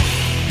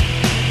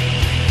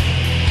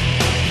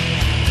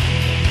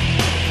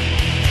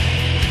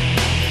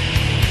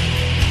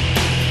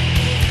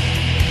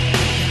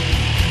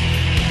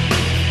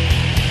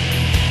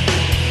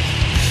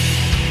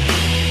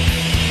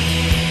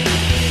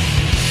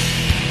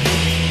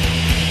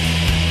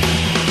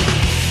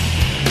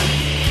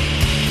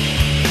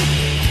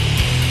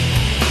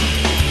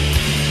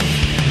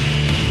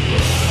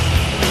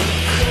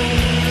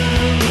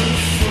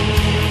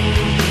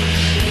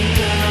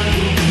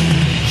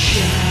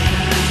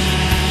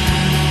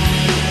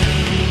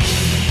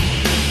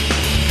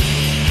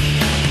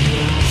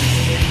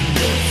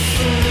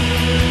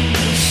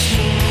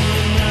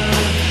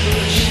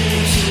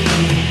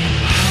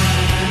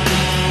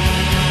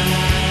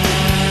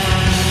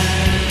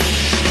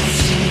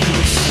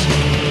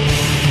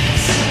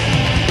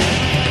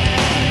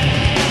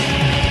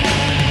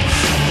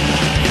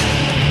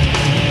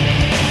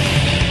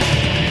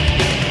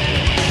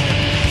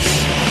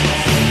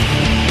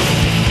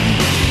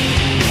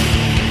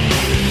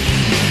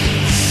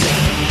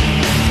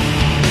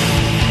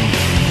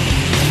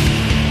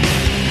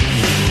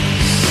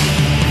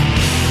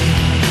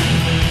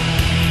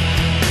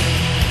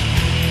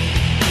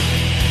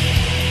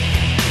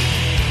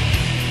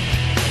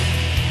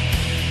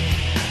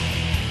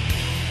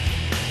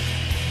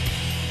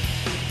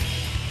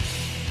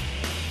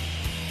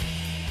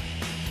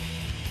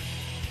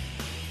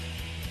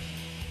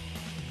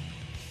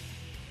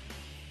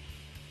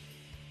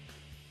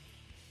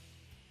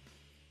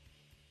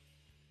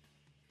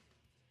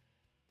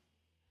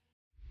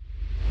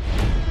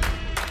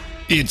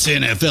 It's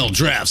NFL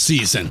draft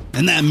season,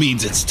 and that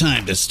means it's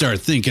time to start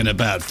thinking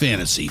about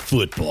fantasy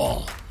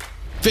football.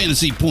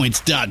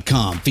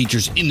 FantasyPoints.com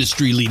features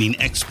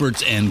industry-leading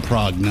experts and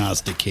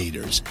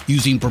prognosticators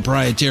using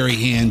proprietary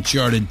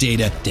hand-charted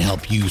data to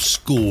help you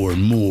score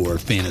more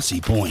fantasy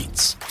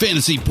points.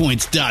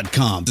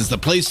 FantasyPoints.com is the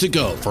place to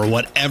go for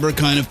whatever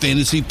kind of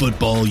fantasy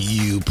football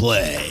you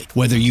play.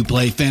 Whether you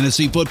play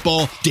fantasy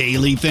football,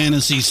 daily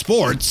fantasy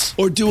sports,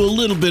 or do a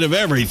little bit of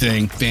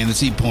everything,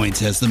 Fantasy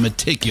Points has the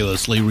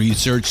meticulously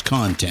researched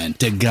content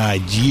to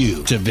guide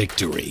you to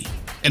victory.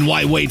 And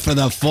why wait for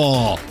the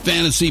fall?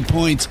 Fantasy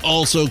Points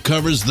also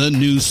covers the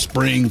new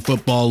spring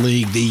football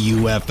league, the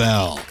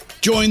UFL.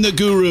 Join the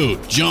guru,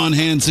 John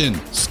Hansen,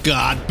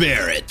 Scott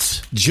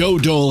Barrett, Joe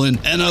Dolan,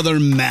 and other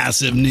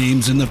massive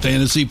names in the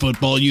fantasy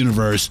football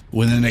universe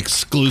with an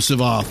exclusive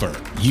offer.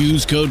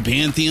 Use code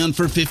Pantheon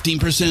for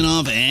 15%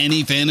 off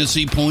any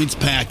Fantasy Points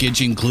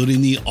package, including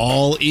the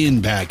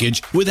all-in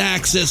package, with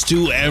access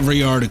to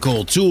every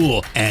article,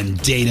 tool, and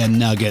data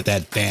nugget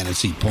that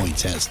Fantasy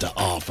Points has to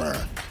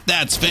offer.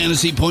 That's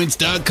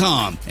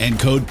FantasyPoints.com and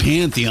code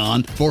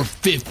Pantheon for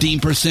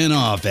 15%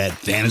 off at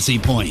Fantasy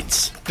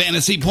Points.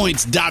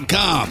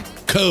 FantasyPoints.com,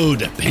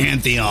 code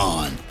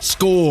Pantheon.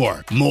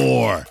 Score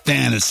more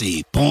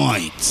fantasy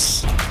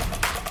points.